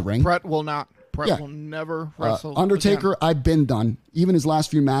die in the ring. Bret will not. Bret will Yeah. never wrestle. Undertaker, again. I've been done. Even his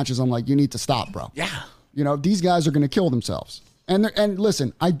last few matches, I'm like, you need to stop, bro. Yeah. These guys are going to kill themselves. And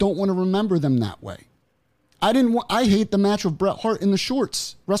listen, I don't want to remember them that way. I hate the match of Bret Hart in the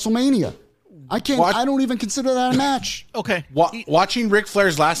shorts, WrestleMania. I don't even consider that a match. Okay. Watching Ric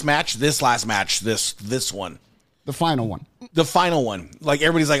Flair's last match, this one. The final one. The final one. Like,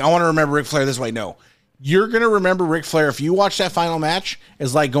 everybody's like, I want to remember Ric Flair this way. No. You're going to remember Ric Flair. If you watch that final match,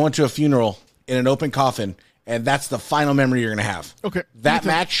 it's like going to a funeral in an open coffin, and that's the final memory you're going to have. Okay. That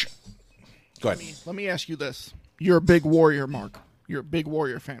match. Go ahead. Let me ask you this. You're a big Warrior, Mark. You're a big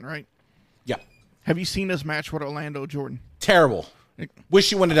Warrior fan, right? Yeah. Have you seen this match with Orlando Jordan? Terrible.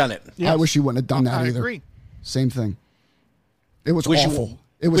 Wish you wouldn't have done it. Yes. I wish you wouldn't have done that I either. agree. Same thing. It was Wish awful.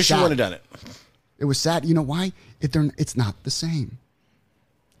 It was wish sad. you wouldn't have done it. It was sad. You know why? It's not the same.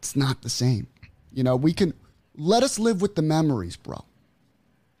 It's not the same. We can let us live with the memories, bro.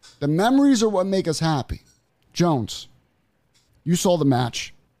 The memories are what make us happy. Jones, you saw the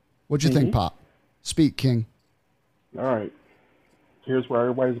match. What'd you think, Pop? Speak, King. All right. Here's where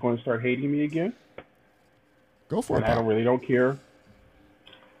everybody's going to start hating me again. Go for it, And Pop. I don't care.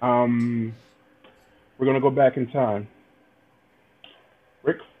 We're going to go back in time.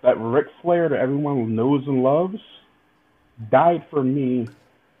 Ric Flair that everyone knows and loves died for me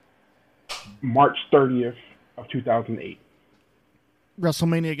March 30th of 2008.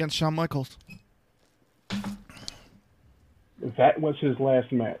 WrestleMania against Shawn Michaels. That was his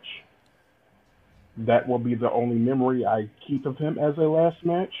last match. That will be the only memory I keep of him as a last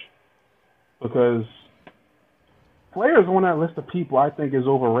match, because Flair is on that list of people I think is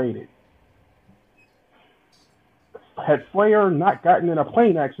overrated. Had Flair not gotten in a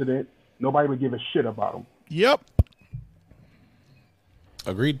plane accident, nobody would give a shit about him. Yep.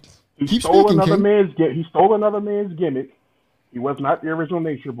 Agreed. He stole another man's gimmick. He was not the original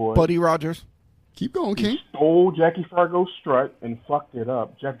Nature Boy. Buddy Rogers. Keep going, King. He stole Jackie Fargo's strut and fucked it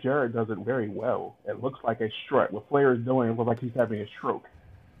up. Jeff Jarrett does it very well. It looks like a strut. What Flair is doing, it looks like he's having a stroke.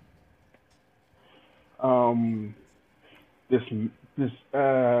 Him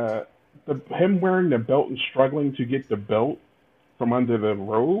wearing the belt and struggling to get the belt from under the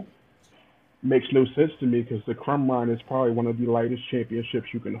robe makes no sense to me, because the Crumb Line is probably one of the lightest championships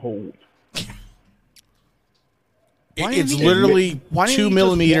you can hold. It's literally 2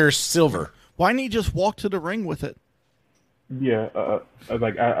 millimeters silver. Why didn't he just walk to the ring with it? Yeah,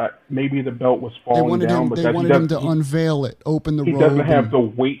 maybe the belt was falling down. They wanted him to unveil it, open the robe. He doesn't have the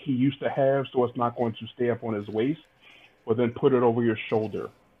weight he used to have, so it's not going to stay up on his waist. But then put it over your shoulder.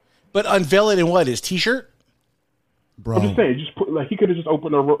 But unveil it in what? His T-shirt? Bro. I'm just saying, he could have just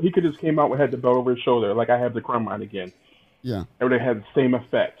opened the robe. He could have just came out and had the belt over his shoulder, like I have the Crumb Line again. Yeah. Everything had the same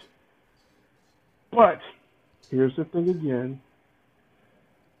effect. But here's the thing again.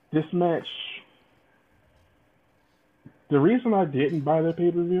 This match, the reason I didn't buy the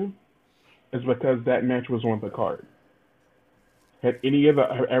pay-per-view is because that match was on the card. Had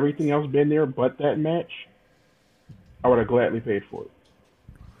everything else been there but that match, I would have gladly paid for it.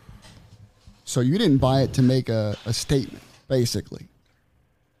 So you didn't buy it to make a statement, basically.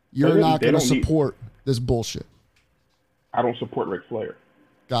 You're not going to support this bullshit. I don't support Ric Flair.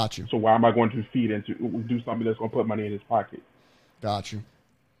 Got you. So why am I going to do something that's going to put money in his pocket? Got you.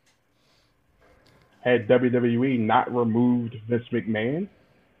 Had WWE not removed Vince McMahon,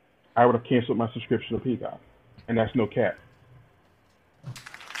 I would have canceled my subscription to Peacock. And that's no cap.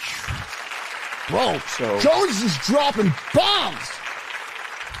 Bro, Jones is dropping bombs.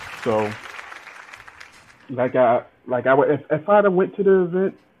 So, if I'd have went to the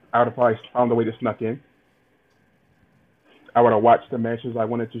event, I would have probably found a way to snuck in. I would have watched the matches I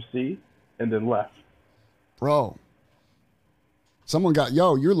wanted to see and then left. Bro, someone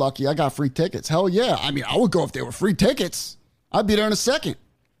you're lucky. I got free tickets. Hell yeah. I mean, I would go if they were free tickets. I'd be there in a second.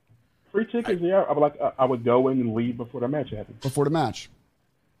 Free tickets, yeah. I would go in and leave before the match happened. Before the match.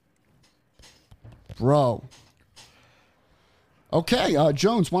 Bro. Okay,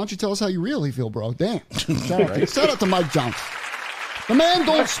 Jones, why don't you tell us how you really feel, bro? Damn. Shout out to Mike Jones. The man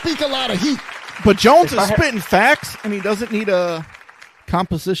don't speak a lot of heat. But Jones is spitting facts, and he doesn't need a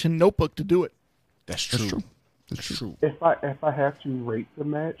composition notebook to do it. That's true. That's true. If I have to rate the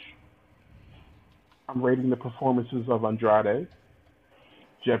match, I'm rating the performances of Andrade.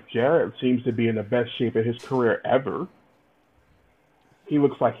 Jeff Jarrett seems to be in the best shape of his career ever. He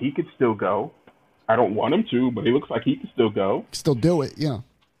looks like he could still go. I don't want him to, but he looks like he can still go. Still do it, yeah.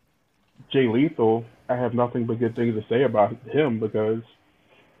 Jay Lethal, I have nothing but good things to say about him because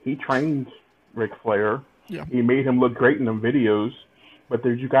he trained Ric Flair. Yeah. He made him look great in them videos. But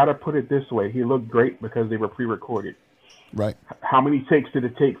you got to put it this way. He looked great because they were pre-recorded. Right. How many takes did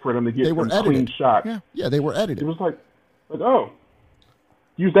it take for them to get some clean shots? Yeah, they were edited. It was like, oh,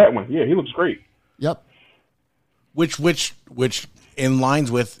 use that one. Yeah, he looks great. Yep. Which in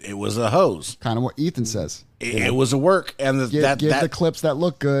lines with it was a hose. Kind of what Ethan says. It was a work, and give the clips that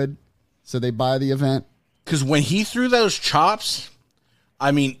look good, so they buy the event. Because when he threw those chops,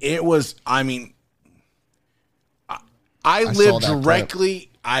 I mean, it was. I mean, I live directly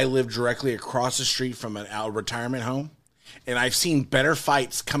across the street from a retirement home, and I've seen better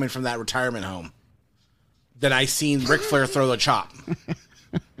fights coming from that retirement home than I seen Ric Flair throw the chop.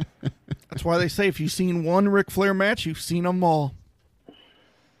 That's why they say if you've seen one Ric Flair match, you've seen them all.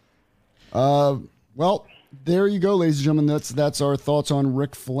 Well, there you go, ladies and gentlemen. That's our thoughts on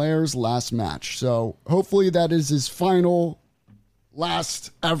Ric Flair's last match. So hopefully that is his final,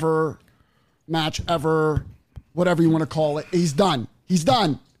 last ever match ever, whatever you want to call it. He's done. He's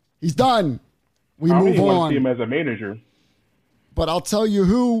done. He's done. We move on. Want to see him as a manager. But I'll tell you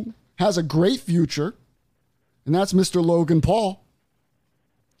who has a great future and that's Mr. Logan Paul.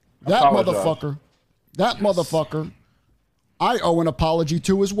 That Apologize. motherfucker, I owe an apology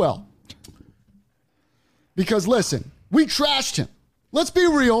to as well. Because listen, we trashed him. Let's be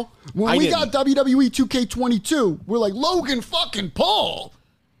real. When we got WWE 2K22, we're like, Logan fucking Paul.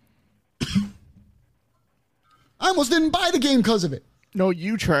 I almost didn't buy the game because of it. No,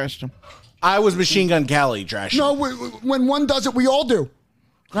 you trashed him. I was Machine Gun Kelly trashing. No, when one does it, we all do.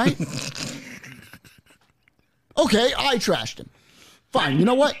 Right? Okay, I trashed him. Fine, you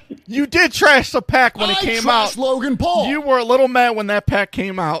know what? You did trash the pack when it came out. Logan Paul. You were a little mad when that pack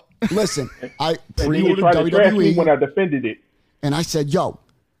came out. Listen, I And then pre-ordered you tried to trash me when WWE, I defended it. and I said, "Yo,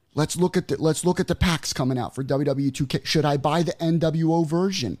 let's look at the packs coming out for WWE 2K. Should I buy the NWO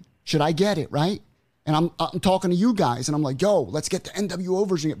version? Should I get it right?" And I'm talking to you guys, and I'm like, "Yo, let's get the NWO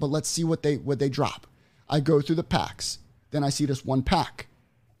version, but let's see what they drop." I go through the packs, then I see this one pack,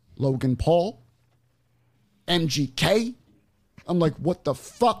 Logan Paul, MGK. I'm like, "What the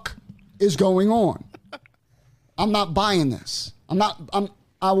fuck is going on?" I'm not buying this.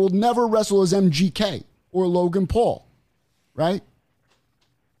 I will never wrestle as MGK or Logan Paul, right?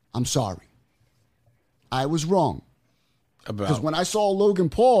 I'm sorry. I was wrong. Because when I saw Logan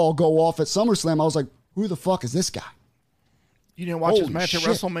Paul go off at SummerSlam, I was like, who the fuck is this guy? You didn't watch his Holy match shit. at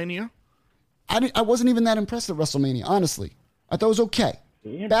WrestleMania? I wasn't even that impressed at WrestleMania, honestly. I thought it was okay.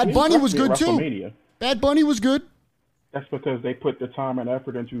 He Bad Bunny was good impressed me at too. WrestleMania. Bad Bunny was good. That's because they put the time and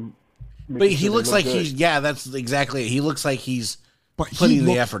effort into. But he looks like that's exactly it. He looks like he's putting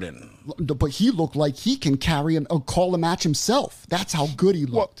the effort in. But he looked like he can carry him, or call a match himself. That's how good he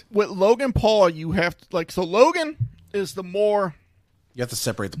looked. With Logan Paul, you have to, so Logan is the more You have to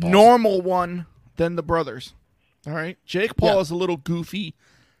separate the balls. normal one than the brothers. All right? Jake Paul Yeah. is a little goofy.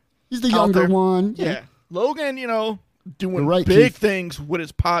 He's the out younger there. one. Yeah. Logan, doing You're right, big Keith. things with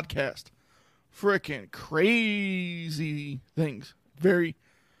his podcast. Freaking crazy things. Very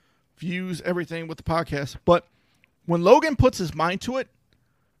views, everything with the podcast. But when Logan puts his mind to it,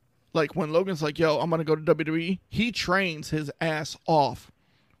 like when Logan's like, yo, I'm going to go to WWE, he trains his ass off.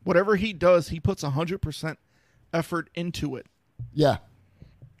 Whatever he does, he puts 100% effort into it. Yeah.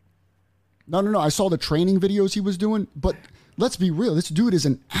 No. I saw the training videos he was doing, but let's be real. This dude is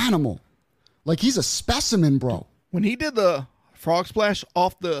an animal. Like, he's a specimen, bro. When he did the frog splash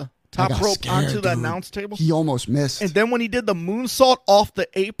off the I top got rope scared, onto the dude. announce table, He almost missed. and then when he did the moonsault off the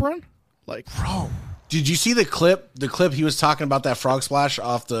apron, like, Bro. Did you see the clip? The clip he was talking about that frog splash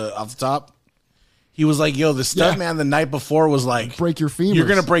off the top. He was like, "Yo, the stuntman the night before was like, Break your femurs. You're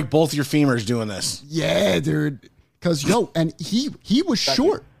gonna break both your femurs doing this." Yeah, dude. Because, and he was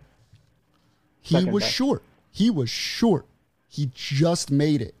short. He was short. He just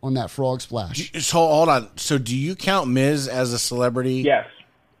made it on that frog splash. So hold on. So do you count Miz as a celebrity? Yes.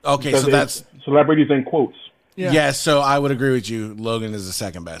 Okay, Because so that's celebrities in quotes. yeah. yeah. So I would agree with you. Logan is the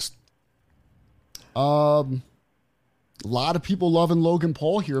second best. A lot of people loving Logan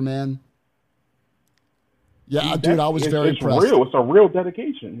Paul here, man. Yeah, dude, I was very impressed. Real. It's a real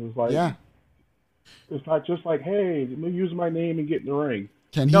dedication. It's like, Yeah. it's not just like, hey, let me use my name and get in the ring.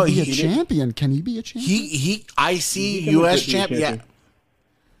 Can he No, be a he- champion? Can he be a champion? He IC can US be a champ. Yeah, champion.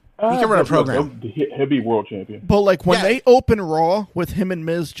 He can run a program. He'll be world champion. But like when Yeah. they open Raw with him and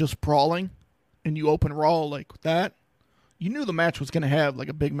Miz just brawling, and you open Raw like that, you knew the match was going to have like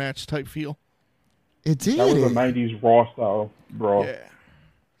a big match type feel. It did. That was a 90s Raw style, bro. Yeah.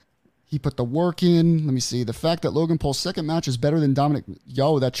 He put the work in. Let me see. The fact that Logan Paul's second match is better than Dominic.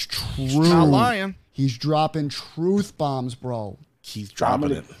 Yo, that's true. Not lying. He's dropping truth bombs, bro. He's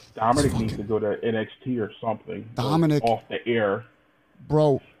dropping it. Dominic needs to go to NXT or something. Dominic- off the air.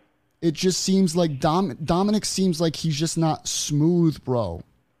 Bro, it just seems like Dominic seems like he's just not smooth, bro.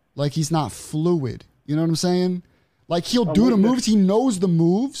 Like he's not fluid. You know what I'm saying? Like he'll do the moves. He knows the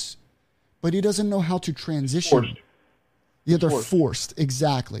moves, but he doesn't know how to transition. Forced. Yeah, they're forced.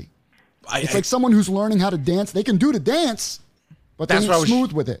 Exactly. It's I- like someone who's learning how to dance. They can do the dance, but That's they're what I not was-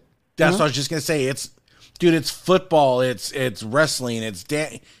 smooth with it. That's You know? what I was just gonna say. It's football. It's wrestling. It's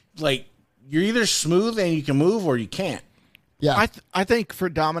like you're either smooth and you can move or you can't. Yeah. I think for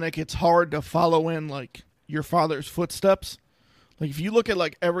Dominic, it's hard to follow in like your father's footsteps. Like if you look at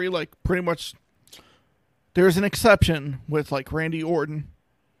like every like pretty much, there's an exception with like Randy Orton,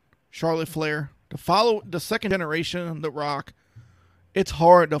 Charlotte Flair. To follow the second generation, The Rock, it's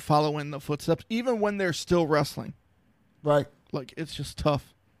hard to follow in the footsteps, even when they're still wrestling. Right. Like it's just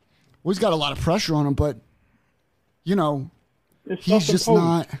tough. Well, he's got a lot of pressure on him, but you know, It's he's just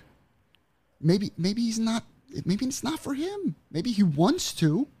self-imposed. not. Maybe he's not. Maybe it's not for him. Maybe he wants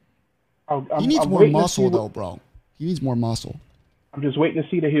to. He needs more muscle, though, bro. He needs more muscle. I'm just waiting to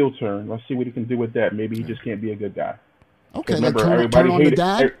see the heel turn. Let's see what he can do with that. Maybe he just can't be a good guy. Okay, Remember, turn on the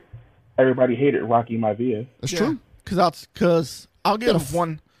dad. Everybody hated Rocky Maivia. That's true. Because I'll give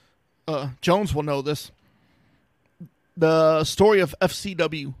one. Jones will know this. The story of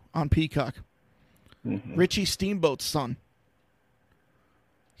FCW on Peacock. Mm-hmm. Richie Steamboat's son.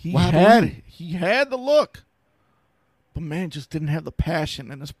 He had the look, but man, just didn't have the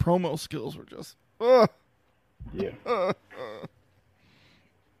passion, and his promo skills were just. Yeah.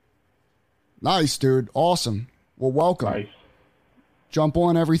 Nice, dude. Awesome. Well, welcome. Nice. Jump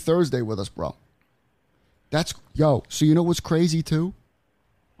on every Thursday with us, bro. So you know what's crazy, too?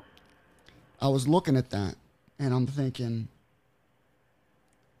 I was looking at that, and I'm thinking,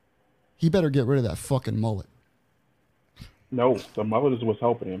 he better get rid of that fucking mullet. No, the mullet is what's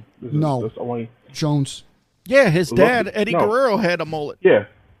helping him. Jones. Yeah, his dad, Eddie Guerrero, had a mullet. Yeah.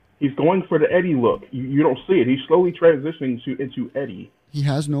 He's going for the Eddie look. You don't see it. He's slowly transitioning into Eddie. He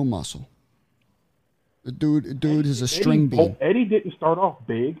has no muscle. The dude is a string bean. Eddie didn't start off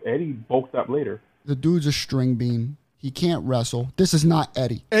big. Eddie bulked up later. The dude's a string bean. He can't wrestle. This is not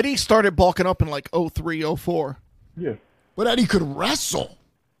Eddie. Eddie started bulking up in like 03, 04. Yeah. But Eddie could wrestle.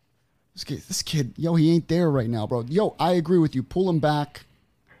 This kid, he ain't there right now, bro. I agree with you. Pull him back.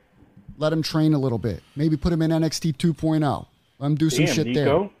 Let him train a little bit. Maybe put him in NXT 2.0. Let him do some shit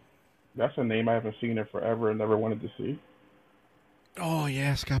Nico? there. That's a name I haven't seen in forever and never wanted to see. Oh,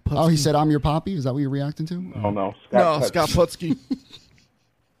 yeah, Scott Putsky. Oh, he said, I'm your poppy? Is that what you're reacting to? Oh, no. Scott Putsky.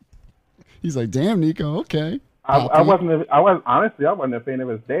 He's like, damn, Nico, okay. I wasn't a fan of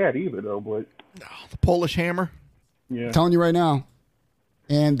his dad either, though, but... The Polish Hammer. Yeah. I'm telling you right now.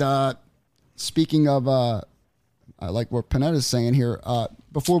 And speaking of, I like what Panetta's saying here.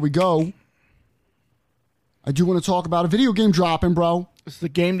 Before we go, I do want to talk about a video game dropping, bro. It's the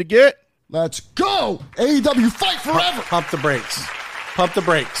game to get. Let's go! AEW Fight Forever! Pump the brakes. Pump the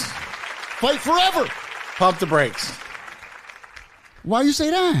brakes. Fight Forever! Pump the brakes. Why you say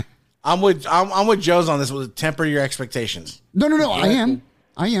that? I'm with Joe's on this. With temper your expectations. No. I am.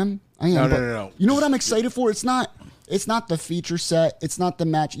 No. You know what I'm excited for? It's not the feature set. It's not the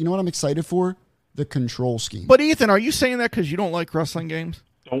match. You know what I'm excited for? The control scheme. But Ethan, are you saying that because you don't like wrestling games?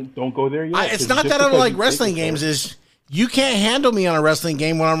 Don't go there yet. It's not that I don't like wrestling games. Is you can't handle me on a wrestling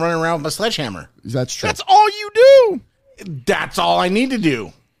game when I'm running around with my sledgehammer. That's true. That's all you do. That's all I need to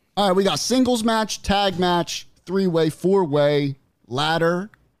do. All right, we got singles match, tag match, 3-way, 4-way, ladder,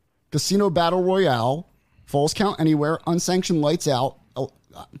 casino battle royale, falls count anywhere, unsanctioned lights out. Oh,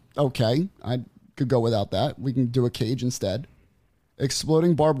 okay, I could go without that. We can do a cage instead.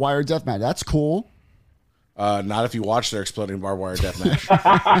 Exploding barbed wire deathmatch. That's cool. Not if you watch their exploding barbed wire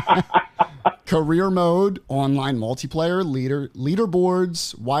deathmatch. Career mode, online multiplayer,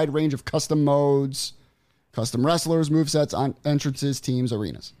 leaderboards, wide range of custom modes, custom wrestlers, movesets, on entrances, teams,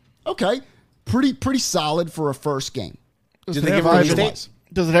 arenas. Okay, pretty solid for a first game. Does it have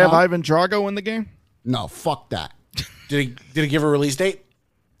Ivan Drago in the game? No, fuck that. Did he give a release date?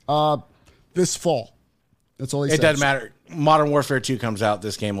 This fall. That's all he said. It doesn't matter. Modern Warfare 2 comes out.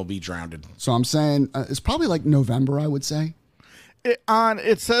 This game will be drowned. So I'm saying it's probably like November, I would say.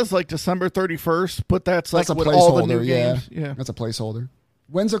 It says like December 31st, but that's like a with placeholder, all the new games. Yeah. That's a placeholder.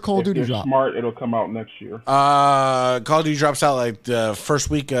 When's a Call of Duty drop? Smart, it'll come out next year. Call of Duty drops out like the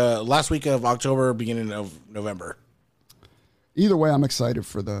last week of October, beginning of November. Either way, I'm excited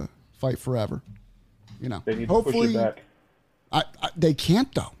for the Fight Forever. You know, They need to hopefully push it back. They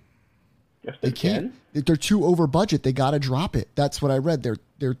can't though. Yes, They can't. They're too over budget. They got to drop it. That's what I read.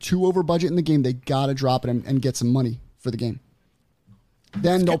 They're too over budget in the game. They got to drop it and get some money for the game.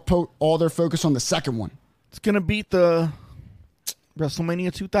 Then they'll put all their focus on the second one. It's going to beat the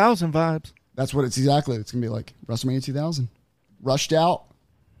WrestleMania 2000 vibes. That's what it's exactly. It's going to be like WrestleMania 2000. Rushed out.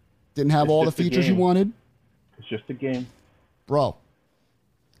 Didn't have all the features you wanted. It's just a game. Bro.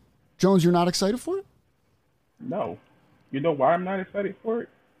 Jones, you're not excited for it? No. You know why I'm not excited for it?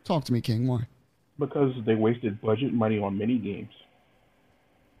 Talk to me, King. Why? Because they wasted budget money on mini games.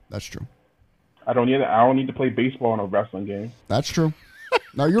 That's true. I don't need to play baseball in a wrestling game. That's true.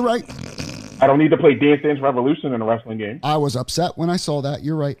 No, you're right. I don't need to play Dance Dance Revolution in a wrestling game. I was upset when I saw that.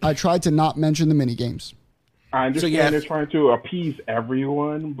 You're right. I tried to not mention the mini games. I understand they're trying to appease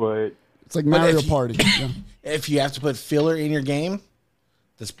everyone, but it's like Mario Party. Yeah. If you have to put filler in your game,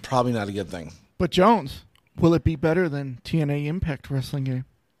 that's probably not a good thing. But Jones, will it be better than TNA Impact Wrestling game?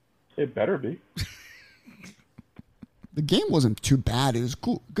 It better be. The game wasn't too bad. It was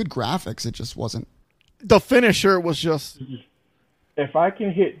cool, good graphics. It just wasn't. The finisher was just. If I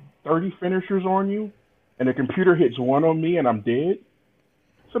can hit 30 finishers on you, and the computer hits one on me and I'm dead,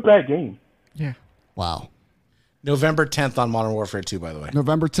 it's a bad game. Yeah. Wow. November 10th on Modern Warfare 2, by the way.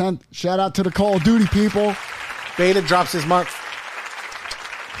 November 10th. Shout out to the Call of Duty people. Beta drops this month.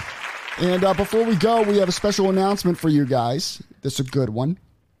 And before we go, we have a special announcement for you guys. This is a good one.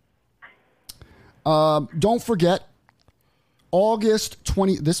 Don't forget, August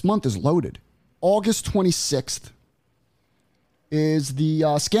 20... This month is loaded. August 26th is the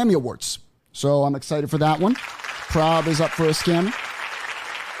Scammy Awards. So I'm excited for that one. Prob is up for a Scammy.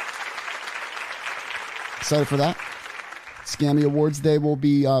 Excited for that. Scammy Awards, they will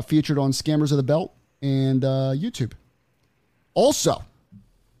be featured on Scammers of the Belt and YouTube. Also,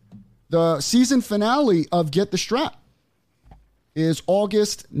 the season finale of Get the Strap is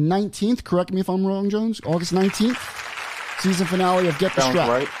August 19th. Correct me if I'm wrong, Jones. August 19th. Season finale of Get the Sounds Strap.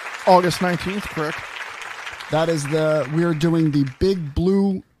 right. August 19th, correct? That is we're doing the Big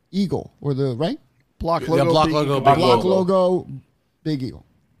Blue Eagle, or the, right? Block logo. Block big- logo, Block big logo, Big Eagle.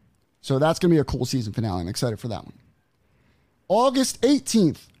 So that's going to be a cool season finale. I'm excited for that one. August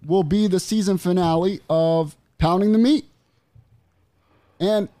 18th will be the season finale of Pounding the Meat.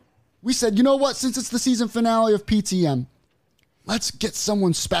 And we said, you know what? Since it's the season finale of PTM, let's get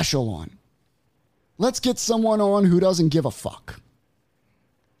someone special on. Let's get someone on who doesn't give a fuck.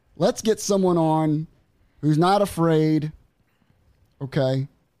 Let's get someone on who's not afraid, okay,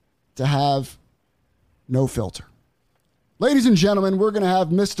 to have no filter. Ladies and gentlemen, we're going to have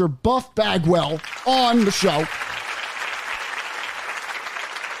Mr. Buff Bagwell on the show.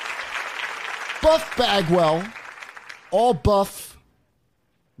 Buff Bagwell, all buff,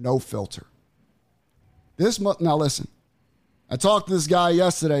 no filter. Now listen, I talked to this guy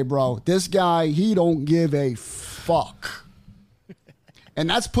yesterday, bro. This guy, he don't give a fuck. And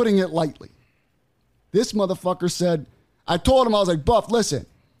that's putting it lightly. This motherfucker said, I told him, I was like, Buff, listen,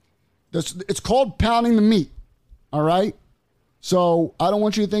 it's called Pounding the Meat, all right? So I don't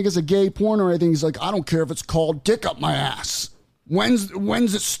want you to think it's a gay porn or anything. He's like, I don't care if it's called Dick Up My Ass. When's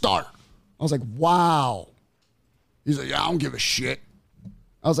it start? I was like, wow. He's like, yeah, I don't give a shit.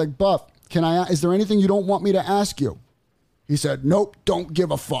 I was like, Buff, is there anything you don't want me to ask you? He said, nope, don't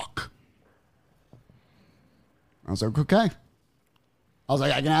give a fuck. I was like, okay. I was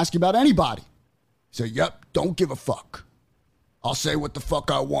like, I can ask you about anybody. He said, yep, don't give a fuck. I'll say what the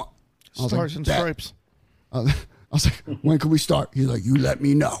fuck I want. Stars and Bet. Stripes. I was like, when can we start? He's like, you let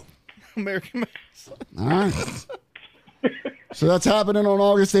me know. American Max. All right. So that's happening on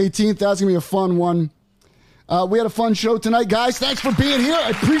August 18th. That's going to be a fun one. We had a fun show tonight, guys. Thanks for being here.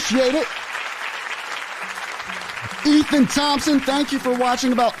 I appreciate it. Ethan Thompson, thank you for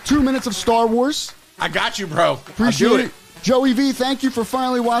watching about 2 minutes of Star Wars. I got you, bro. Appreciate I'll do it. Joey V, thank you for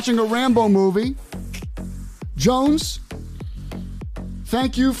finally watching a Rambo movie. Jones,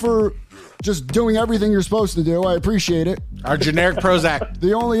 thank you for just doing everything you're supposed to do. I appreciate it. Our generic Prozac.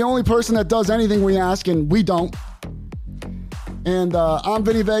 The only person that does anything we ask, and we don't. And I'm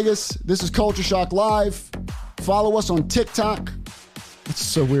Vinny Vegas. This is Culture Shock Live. Follow us on TikTok. It's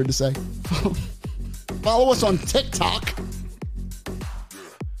so weird to say. Follow us on TikTok.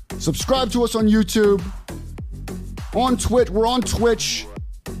 Subscribe to us on YouTube. On Twitch. We're on Twitch.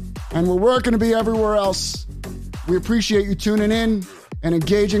 And we're working to be everywhere else. We appreciate you tuning in and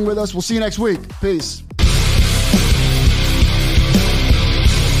engaging with us. We'll see you next week. Peace.